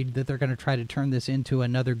worried that they're going to try to turn this into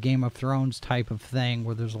another Game of Thrones type of thing,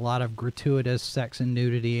 where there's a lot of gratuitous sex and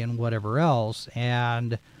nudity and whatever else,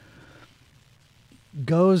 and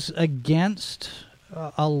goes against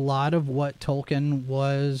a lot of what Tolkien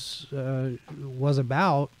was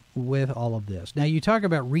about with all of this. Now, you talk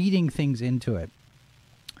about reading things into it.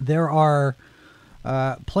 There are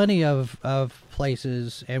plenty of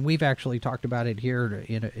places, and we've actually talked about it here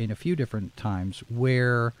in a few different times,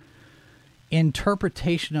 where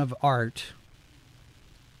interpretation of art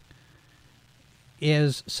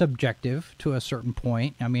is subjective to a certain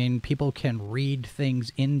point. I mean, people can read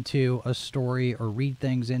things into a story or read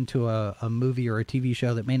things into a movie or a TV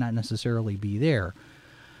show that may not necessarily be there.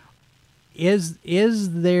 Is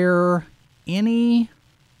there any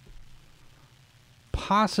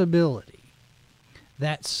possibility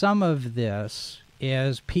that some of this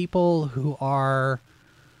is people who are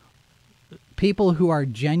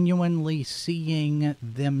genuinely seeing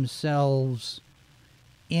themselves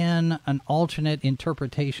in an alternate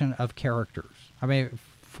interpretation of characters? I mean,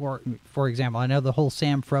 for example, I know the whole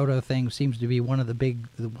Sam Frodo thing seems to be one of the big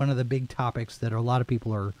topics that a lot of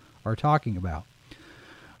people are talking about.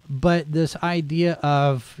 But this idea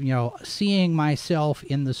of seeing myself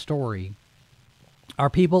in the story. Are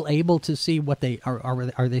people able to see what they are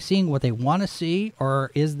they seeing what they want to see, or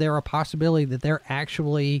is there a possibility that they're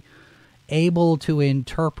actually able to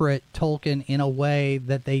interpret Tolkien in a way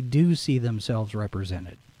that they do see themselves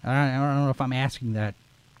represented? I don't know if I'm asking that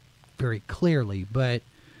very clearly, but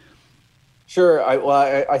sure.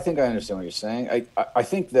 I think I understand what you're saying. I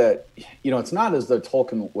think that it's not as though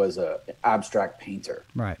Tolkien was an abstract painter,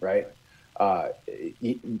 right?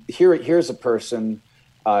 Here's a person.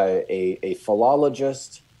 A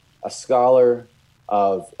philologist, a scholar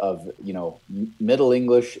of Middle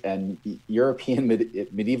English and European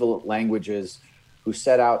medieval languages, who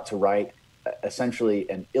set out to write essentially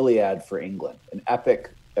an Iliad for England, an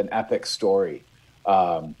epic story,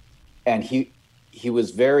 and he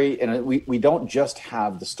was very. And we don't just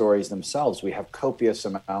have the stories themselves; we have copious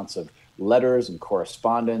amounts of letters and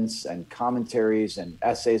correspondence and commentaries and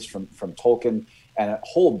essays from Tolkien, and a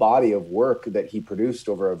whole body of work that he produced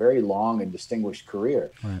over a very long and distinguished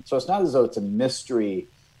career. Right. So it's not as though it's a mystery,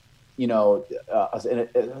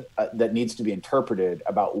 that needs to be interpreted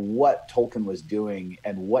about what Tolkien was doing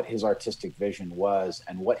and what his artistic vision was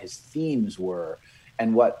and what his themes were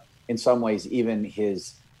and what, in some ways, even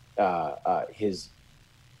his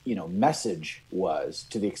message was,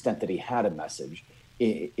 to the extent that he had a message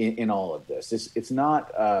in all of this. It's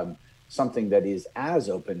not something that is as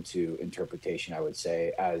open to interpretation, I would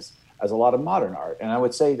say, as as a lot of modern art. And I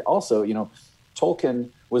would say also, Tolkien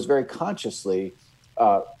was very consciously,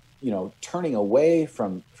 turning away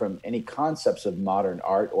from any concepts of modern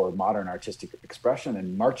art or modern artistic expression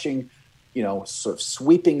and marching, sort of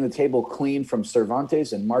sweeping the table clean from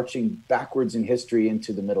Cervantes and marching backwards in history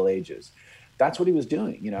into the Middle Ages. That's what he was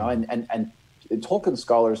doing, and Tolkien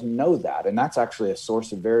scholars know that. And that's actually a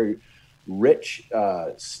source of very rich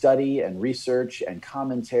study and research and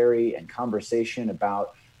commentary and conversation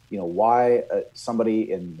about, why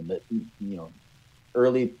somebody in the,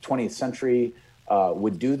 early 20th century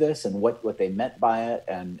would do this and what they meant by it,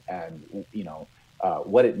 and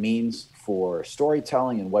what it means for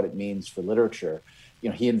storytelling and what it means for literature.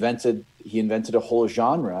 He invented a whole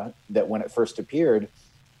genre that when it first appeared,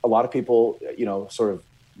 a lot of people, sort of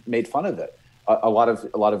made fun of it. A lot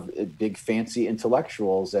of big fancy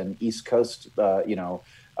intellectuals and East Coast,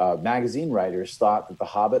 magazine writers thought that The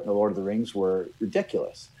Hobbit and The Lord of the Rings were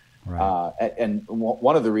ridiculous. Right. And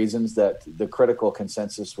one of the reasons that the critical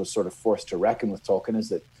consensus was sort of forced to reckon with Tolkien is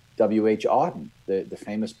that W.H. Auden, the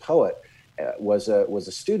famous poet, was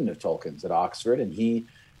a student of Tolkien's at Oxford, and he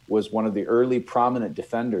was one of the early prominent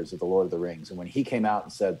defenders of The Lord of the Rings. And when he came out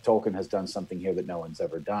and said, Tolkien has done something here that no one's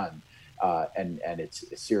ever done, and it's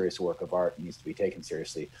a serious work of art and needs to be taken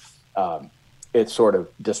seriously, it sort of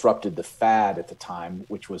disrupted the fad at the time,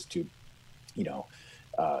 which was to,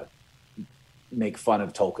 make fun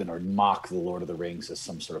of Tolkien or mock The Lord of the Rings as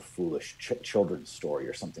some sort of foolish children's story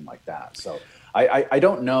or something like that. So I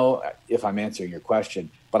don't know if I'm answering your question,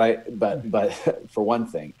 but for one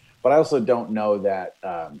thing, but I also don't know that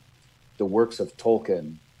the works of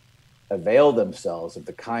Tolkien avail themselves of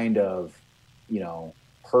the kind of,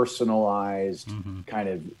 personalized kind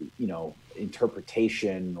of,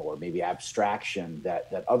 interpretation or maybe abstraction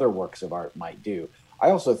that other works of art might do.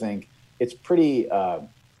 I also think it's pretty,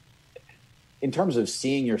 in terms of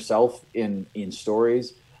seeing yourself in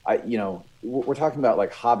stories, we're talking about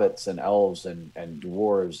like hobbits and elves and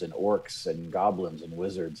dwarves and orcs and goblins and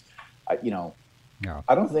wizards. I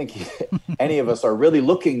don't think any of us are really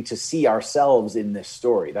looking to see ourselves in this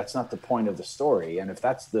story. That's not the point of the story. And if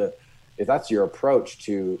that's your approach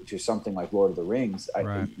to something like Lord of the Rings,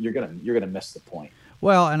 right, you're gonna miss the point.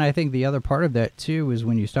 Well, and I think the other part of that too is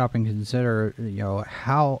when you stop and consider,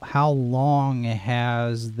 how long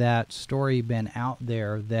has that story been out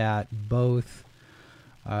there that both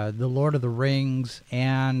the Lord of the Rings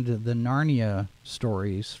and the Narnia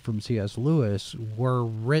stories from C.S. Lewis were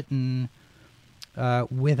written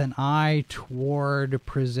with an eye toward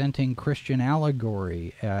presenting Christian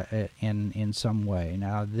allegory in some way.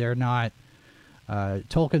 Now, they're not.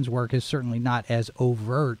 Tolkien's work is certainly not as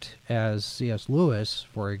overt as C.S. Lewis,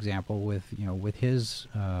 for example, with his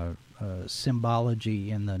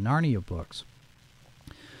symbology in the Narnia books.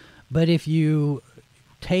 But if you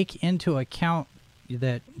take into account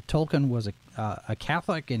that Tolkien was a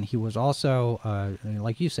Catholic, and he was also,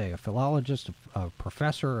 like you say, a philologist, a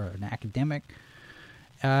professor, an academic,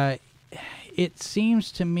 it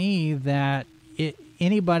seems to me that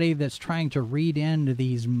anybody that's trying to read into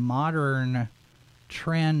these modern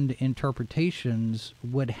trend interpretations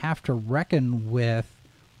would have to reckon with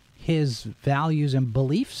his values and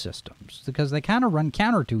belief systems, because they kind of run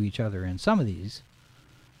counter to each other in some of these.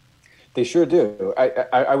 They sure do.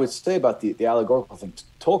 I would say about the allegorical thing,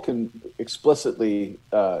 Tolkien explicitly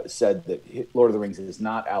said that Lord of the Rings is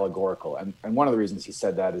not allegorical. And one of the reasons he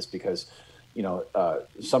said that is because,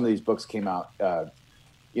 some of these books came out,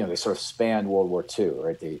 they sort of spanned World War II,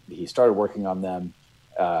 right? He started working on them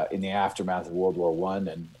in the aftermath of World War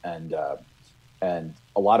I, and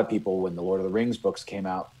a lot of people, when the Lord of the Rings books came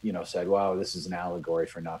out, said, "Wow, this is an allegory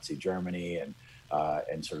for Nazi Germany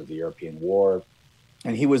and sort of the European War."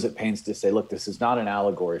 And he was at pains to say, "Look, this is not an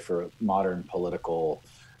allegory for modern political,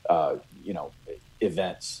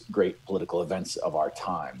 events, great political events of our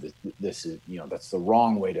time. This is, that's the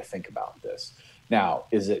wrong way to think about this." Now,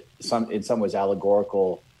 is it in some ways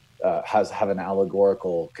allegorical? Have an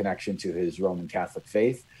allegorical connection to his Roman Catholic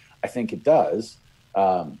faith? I think it does.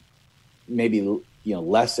 Maybe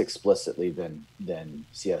less explicitly than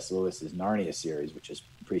C.S. Lewis's Narnia series, which is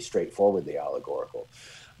pretty straightforwardly allegorical.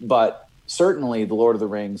 But certainly, The Lord of the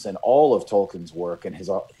Rings and all of Tolkien's work and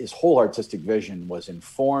his whole artistic vision was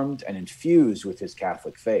informed and infused with his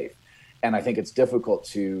Catholic faith. And I think it's difficult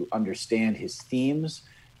to understand his themes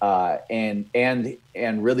and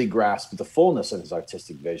really grasp the fullness of his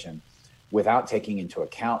artistic vision without taking into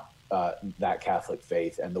account that Catholic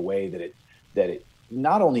faith and the way that it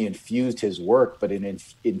not only infused his work, but it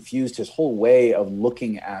infused his whole way of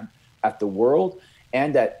looking at the world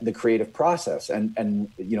and at the creative process. And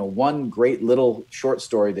one great little short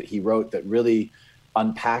story that he wrote that really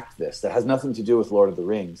unpacked this, that has nothing to do with Lord of the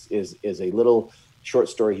Rings, is a little short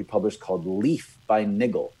story he published called Leaf by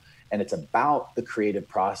Niggle. And it's about the creative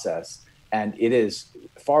process. And it is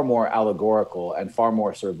far more allegorical and far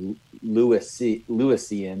more sort of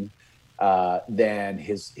Lewisian than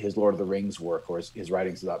his Lord of the Rings work or his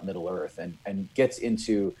writings about Middle Earth, and gets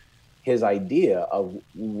into his idea of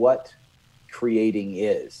what creating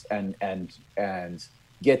is, and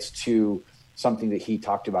gets to something that he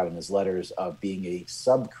talked about in his letters of being a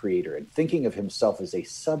sub-creator and thinking of himself as a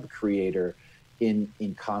sub-creator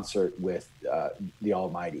in concert with the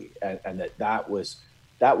Almighty, and that was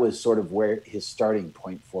sort of where his starting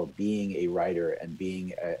point for being a writer and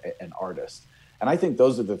being an artist. And I think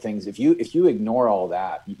those are the things, if you ignore all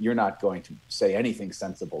that, you're not going to say anything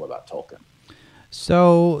sensible about Tolkien.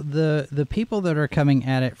 So the people that are coming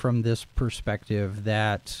at it from this perspective,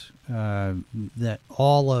 that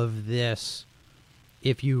all of this,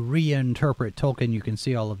 if you reinterpret Tolkien, you can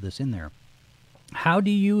see all of this in there. How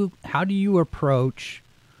do you approach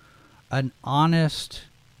an honest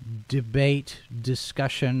debate,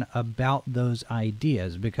 discussion about those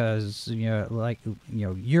ideas? Because you're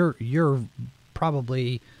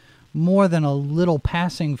probably more than a little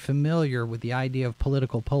passing familiar with the idea of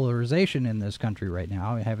political polarization in this country right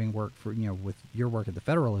now, having worked for with your work at the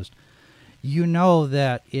Federalist. You know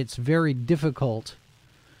that it's very difficult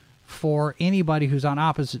for anybody who's on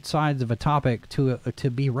opposite sides of a topic to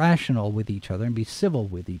be rational with each other and be civil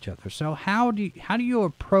with each other. So how do you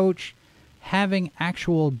approach having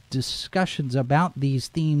actual discussions about these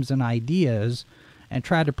themes and ideas and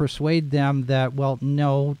try to persuade them that, well,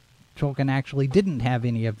 no, Tolkien actually didn't have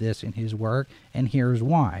any of this in his work, and here's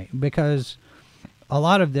why? Because a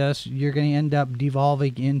lot of this, you're going to end up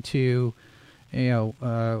devolving into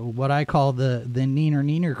what I call the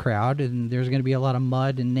neener crowd, and there's going to be a lot of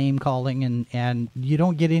mud and name calling, and you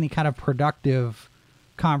don't get any kind of productive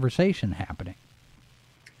conversation happening.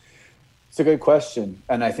 It's a good question,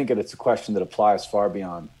 and I think it's a question that applies far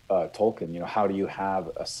beyond Tolkien. How do you have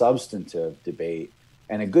a substantive debate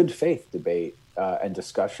and a good faith debate and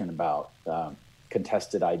discussion about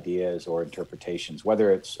contested ideas or interpretations,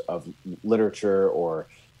 whether it's of literature or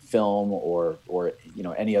film or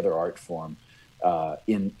any other art form,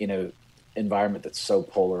 in an environment that's so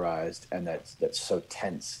polarized and that's so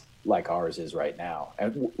tense like ours is right now,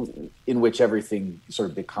 and in which everything sort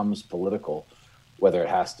of becomes political, whether it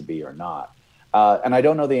has to be or not. And I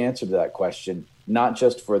don't know the answer to that question, not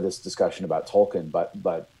just for this discussion about Tolkien,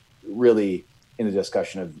 but really in the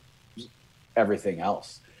discussion of everything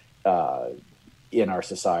else in our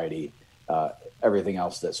society, everything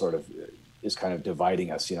else that sort of is kind of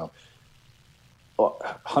dividing us.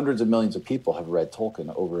 Hundreds of millions of people have read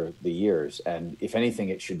Tolkien over the years, and if anything,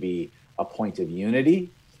 it should be a point of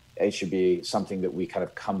unity. It should be something that we kind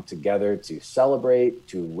of come together to celebrate,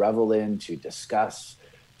 to revel in, to discuss,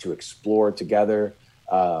 to explore together.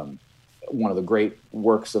 One of the great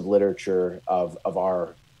works of literature of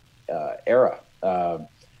our era.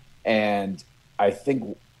 And I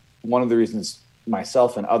think one of the reasons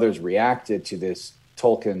myself and others reacted to this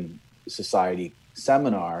Tolkien Society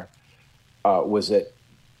seminar was that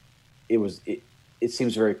it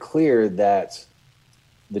seems very clear that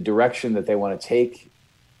the direction that they want to take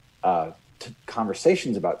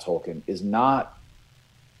conversations about Tolkien is not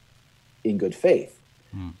in good faith.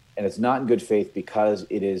 And it's not in good faith because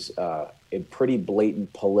it is a pretty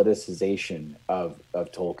blatant politicization of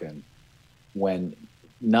Tolkien when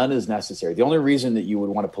none is necessary. The only reason that you would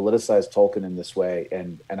want to politicize Tolkien in this way,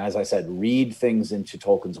 and as I said, read things into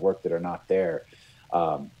Tolkien's work that are not there,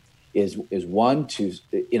 is one, to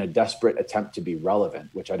in a desperate attempt to be relevant,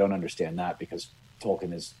 which I don't understand that, because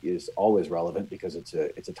Tolkien is always relevant because it's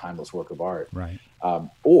a timeless work of art. Right.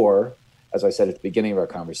 Or, as I said at the beginning of our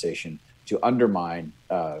conversation, to undermine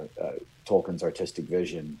Tolkien's artistic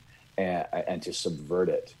vision and to subvert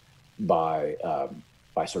it by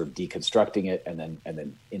sort of deconstructing it and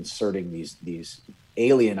then inserting these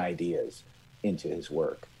alien ideas into his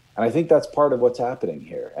work. And I think that's part of what's happening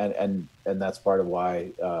here, and that's part of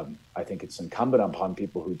why I think it's incumbent upon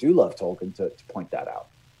people who do love Tolkien to point that out.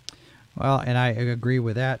 Well, and I agree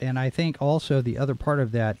with that, and I think also the other part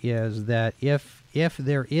of that is that if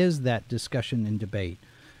there is that discussion and debate,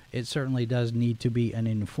 it certainly does need to be an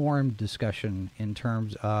informed discussion in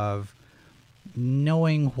terms of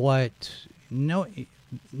knowing what the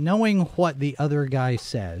other guy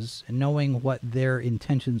says, knowing what their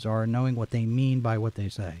intentions are, knowing what they mean by what they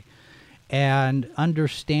say, and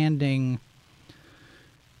understanding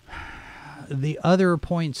the other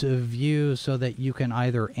points of view so that you can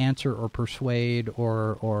either answer or persuade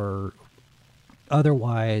or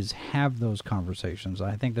otherwise have those conversations.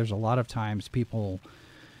 I think there's a lot of times people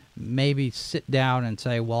maybe sit down and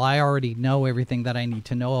say, well, I already know everything that I need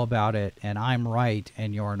to know about it, and I'm right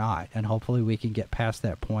and you're not. And hopefully we can get past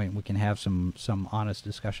that point. We can have some honest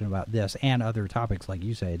discussion about this and other topics. Like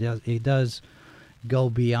you say, it does go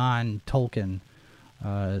beyond Tolkien,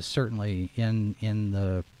 certainly in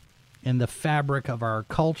the fabric of our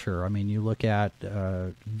culture. I mean, you look at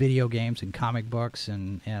video games and comic books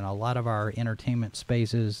and a lot of our entertainment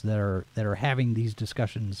spaces that are having these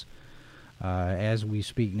discussions as we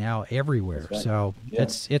speak now everywhere. Right. So yeah.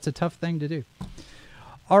 It's a tough thing to do.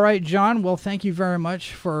 All right, John. Well, thank you very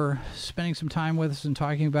much for spending some time with us and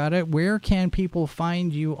talking about it. Where can people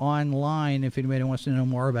find you online if anybody wants to know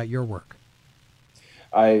more about your work?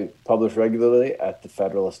 I publish regularly at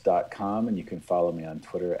thefederalist.com, and you can follow me on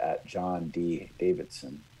Twitter at John D.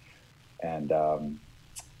 Davidson. And I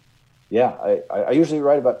usually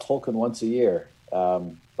write about Tolkien once a year.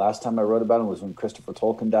 Last time I wrote about him was when Christopher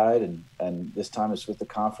Tolkien died, and this time it's with the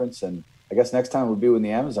conference, and I guess next time will be when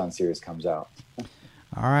the Amazon series comes out.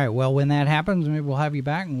 All right. Well, when that happens, maybe we'll have you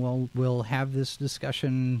back, and we'll have this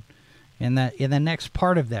discussion in the next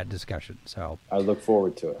part of that discussion. So I look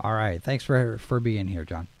forward to it. All right. Thanks for being here,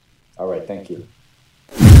 John. All right. Thank you.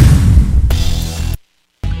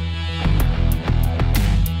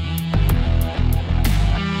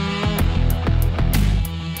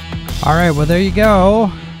 All right. Well, there you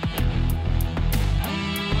go.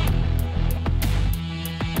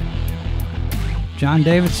 John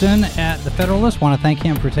Davidson at The Federalist. Want to thank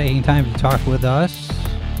him for taking time to talk with us.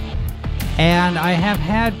 And I have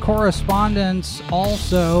had correspondence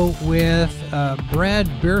also with Brad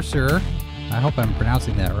Beerser. I hope I'm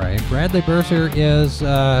pronouncing that right. Bradley Beerser is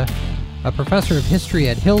a professor of history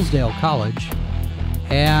at Hillsdale College.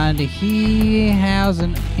 And he has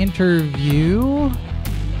an interview,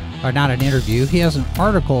 or not an interview, he has an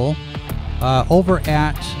article over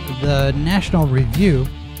at the National Review.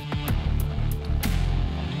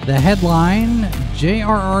 The headline,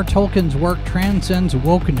 J.R.R. Tolkien's work transcends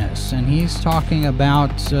wokeness, and he's talking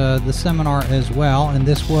about the seminar as well, and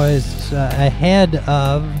this was ahead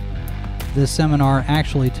of the seminar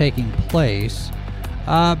actually taking place.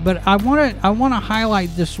 But I want to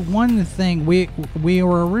highlight this one thing. We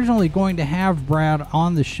were originally going to have Brad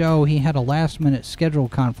on the show. He had a last-minute schedule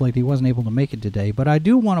conflict. He wasn't able to make it today, but I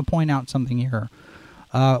do want to point out something here.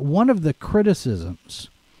 One of the criticisms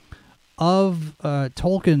of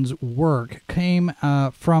Tolkien's work came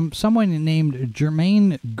from someone named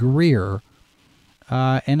Germaine Greer.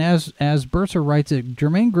 And as Beerser writes it,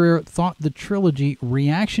 Germaine Greer thought the trilogy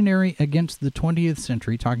reactionary against the 20th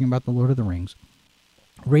century, talking about The Lord of the Rings,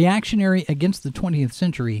 reactionary against the 20th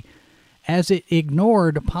century as it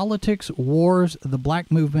ignored politics, wars, the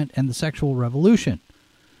black movement, and the sexual revolution.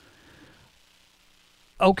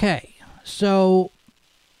 Okay, so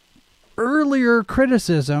earlier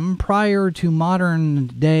criticism prior to modern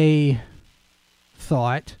day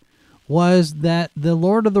thought was that The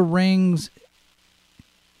Lord of the Rings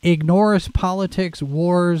ignores politics,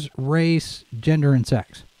 wars, race, gender, and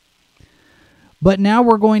sex. But now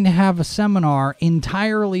we're going to have a seminar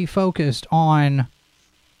entirely focused on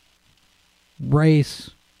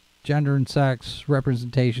race, gender and sex,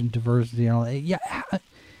 representation, diversity. Yeah,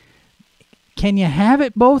 can you have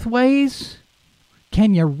it both ways?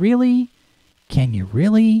 Can you really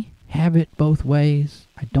have it both ways?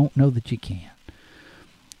 I don't know that you can.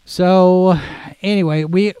 So, anyway,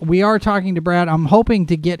 we are talking to Brad. I'm hoping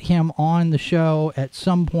to get him on the show at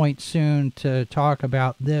some point soon to talk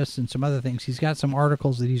about this and some other things. He's got some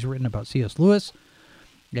articles that he's written about C.S. Lewis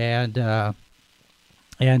and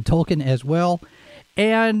Tolkien as well.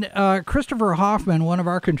 And Christopher Hoffman, one of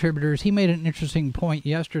our contributors, he made an interesting point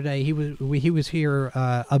yesterday. He was here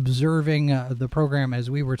observing the program as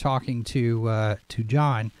we were talking to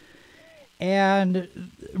John. And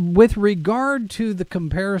with regard to the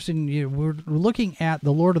comparison, we're looking at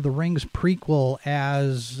the Lord of the Rings prequel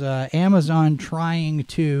as Amazon trying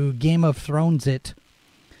to Game of Thrones it.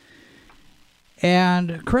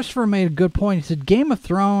 And Christopher made a good point. He said Game of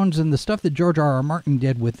Thrones and the stuff that George R.R. Martin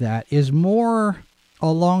did with that is more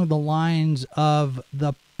along the lines of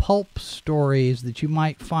the pulp stories that you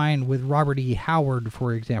might find with Robert E. Howard,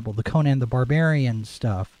 for example, the Conan the Barbarian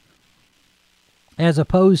stuff, as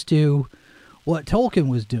opposed to what Tolkien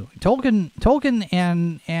was doing. Tolkien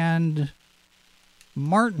and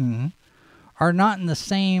Martin are not in the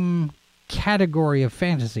same category of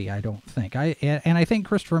fantasy, I don't think. And I think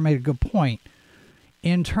Christopher made a good point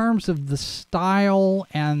in terms of the style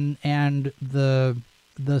and the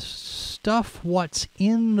stuff, what's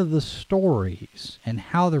in the stories and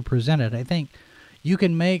how they're presented. I think you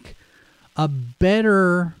can make a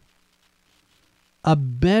better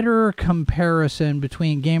comparison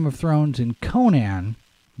between Game of Thrones and Conan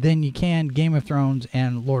than you can Game of Thrones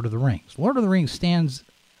and Lord of the Rings. Lord of the Rings stands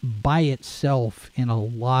by itself in a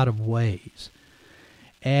lot of ways.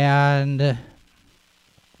 And,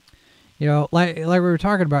 like we were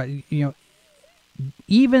talking about,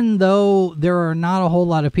 even though there are not a whole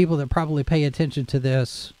lot of people that probably pay attention to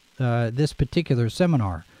this particular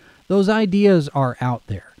seminar, those ideas are out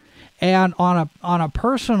there. And on a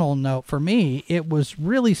personal note for me, it was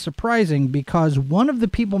really surprising because one of the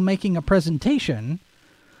people making a presentation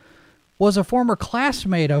was a former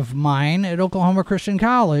classmate of mine at Oklahoma Christian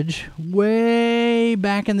College way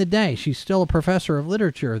back in the day. She's still a professor of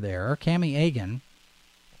literature there, Cammie Agan.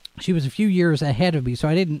 She was a few years ahead of me, so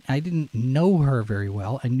I didn't know her very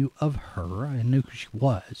well. I knew of her. I knew who she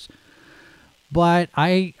was. But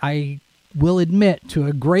I will admit to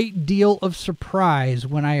a great deal of surprise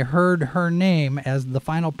when I heard her name as the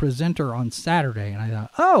final presenter on Saturday. And I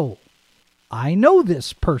thought, oh, I know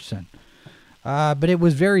this person. But it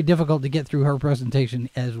was very difficult to get through her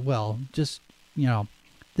presentation as well. Just,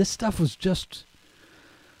 this stuff was just...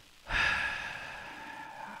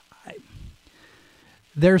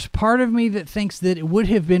 There's part of me that thinks that it would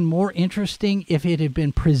have been more interesting if it had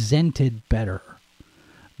been presented better.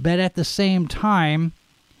 But at the same time,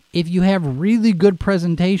 if you have really good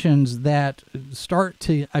presentations that start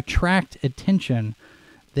to attract attention,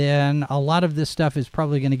 then a lot of this stuff is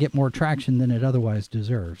probably going to get more traction than it otherwise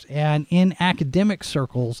deserves. And in academic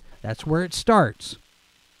circles, that's where it starts.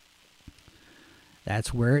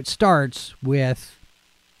 That's where it starts with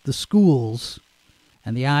the schools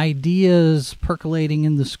and the ideas percolating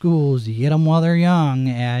in the schools. You get them while they're young,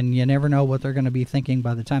 and you never know what they're going to be thinking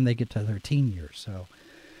by the time they get to their teen years. So,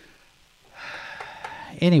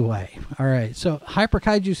 anyway, all right. So, Hyper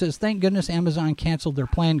Kaiju says, thank goodness Amazon canceled their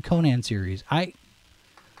planned Conan series.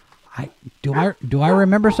 Do I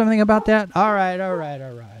remember something about that? All right.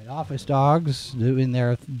 Office dogs doing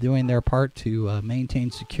their part to maintain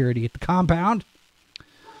security at the compound.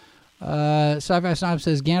 Sci-Fi Snob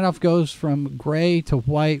says Gandalf goes from gray to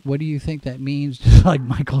white. What do you think that means? Just like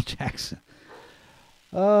Michael Jackson.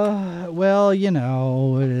 Well, it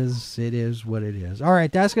is what it is. All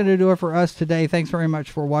right, that's going to do it for us today. Thanks very much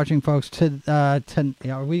for watching, folks. We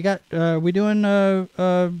doing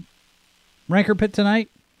Ranker Pit tonight?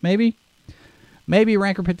 Maybe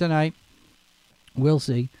Ranker Pit tonight. We'll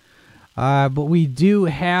see. But we do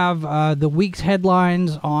have the week's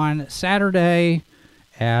headlines on Saturday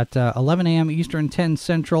at 11 a.m. Eastern, 10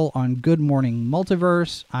 Central on Good Morning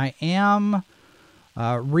Multiverse. I am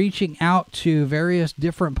reaching out to various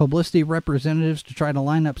different publicity representatives to try to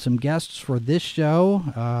line up some guests for this show.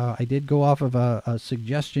 I did go off of a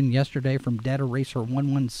suggestion yesterday from Data Racer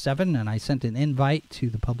 117, and I sent an invite to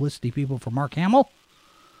the publicity people for Mark Hamill.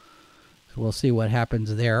 So we'll see what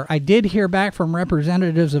happens there. I did hear back from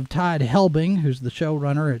representatives of Todd Helbing, who's the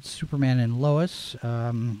showrunner at Superman and Lois.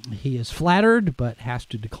 He is flattered, but has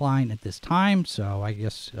to decline at this time. So I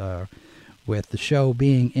guess with the show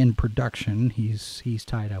being in production, he's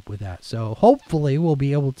tied up with that. So hopefully we'll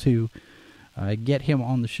be able to get him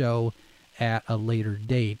on the show at a later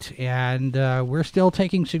date. And we're still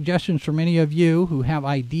taking suggestions from any of you who have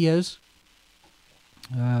ideas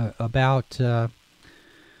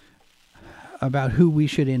about who we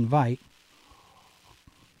should invite.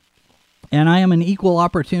 And I am an equal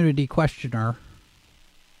opportunity questioner.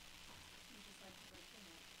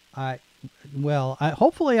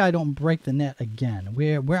 Hopefully I don't break the net again.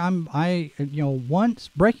 Once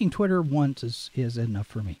breaking Twitter once is enough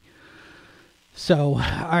for me. So,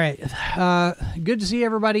 all right. Good to see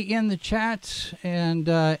everybody in the chat and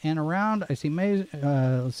around. I see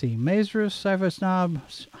Mazrus, Sci-Fi Snob,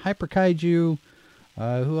 Hyper Kaiju.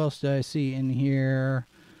 Who else do I see in here?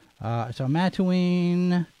 So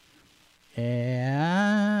Mattuine and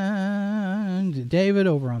David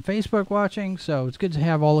over on Facebook watching. So it's good to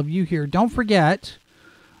have all of you here. Don't forget,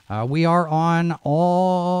 we are on we're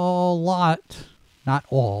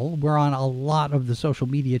on a lot of the social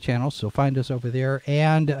media channels, so find us over there.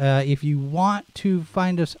 And if you want to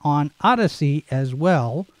find us on Odyssey as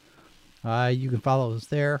well, you can follow us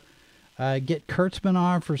there. Get Kurtzman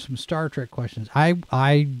on for some Star Trek questions.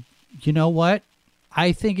 You know what?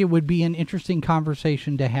 I think it would be an interesting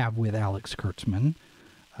conversation to have with Alex Kurtzman.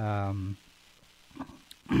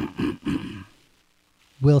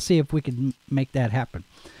 We'll see if we can make that happen.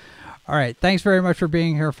 All right. Thanks very much for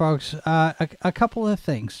being here, folks. A couple of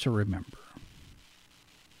things to remember.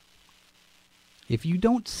 If you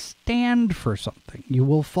don't stand for something, you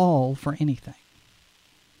will fall for anything.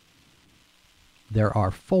 There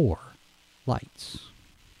are 4 lights.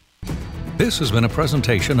 This has been a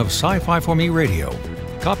presentation of Sci-Fi for Me Radio.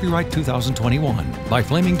 Copyright 2021 by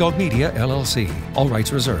Flaming Dog Media, LLC. All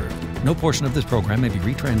rights reserved. No portion of this program may be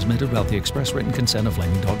retransmitted without the express written consent of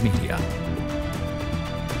Flaming Dog Media.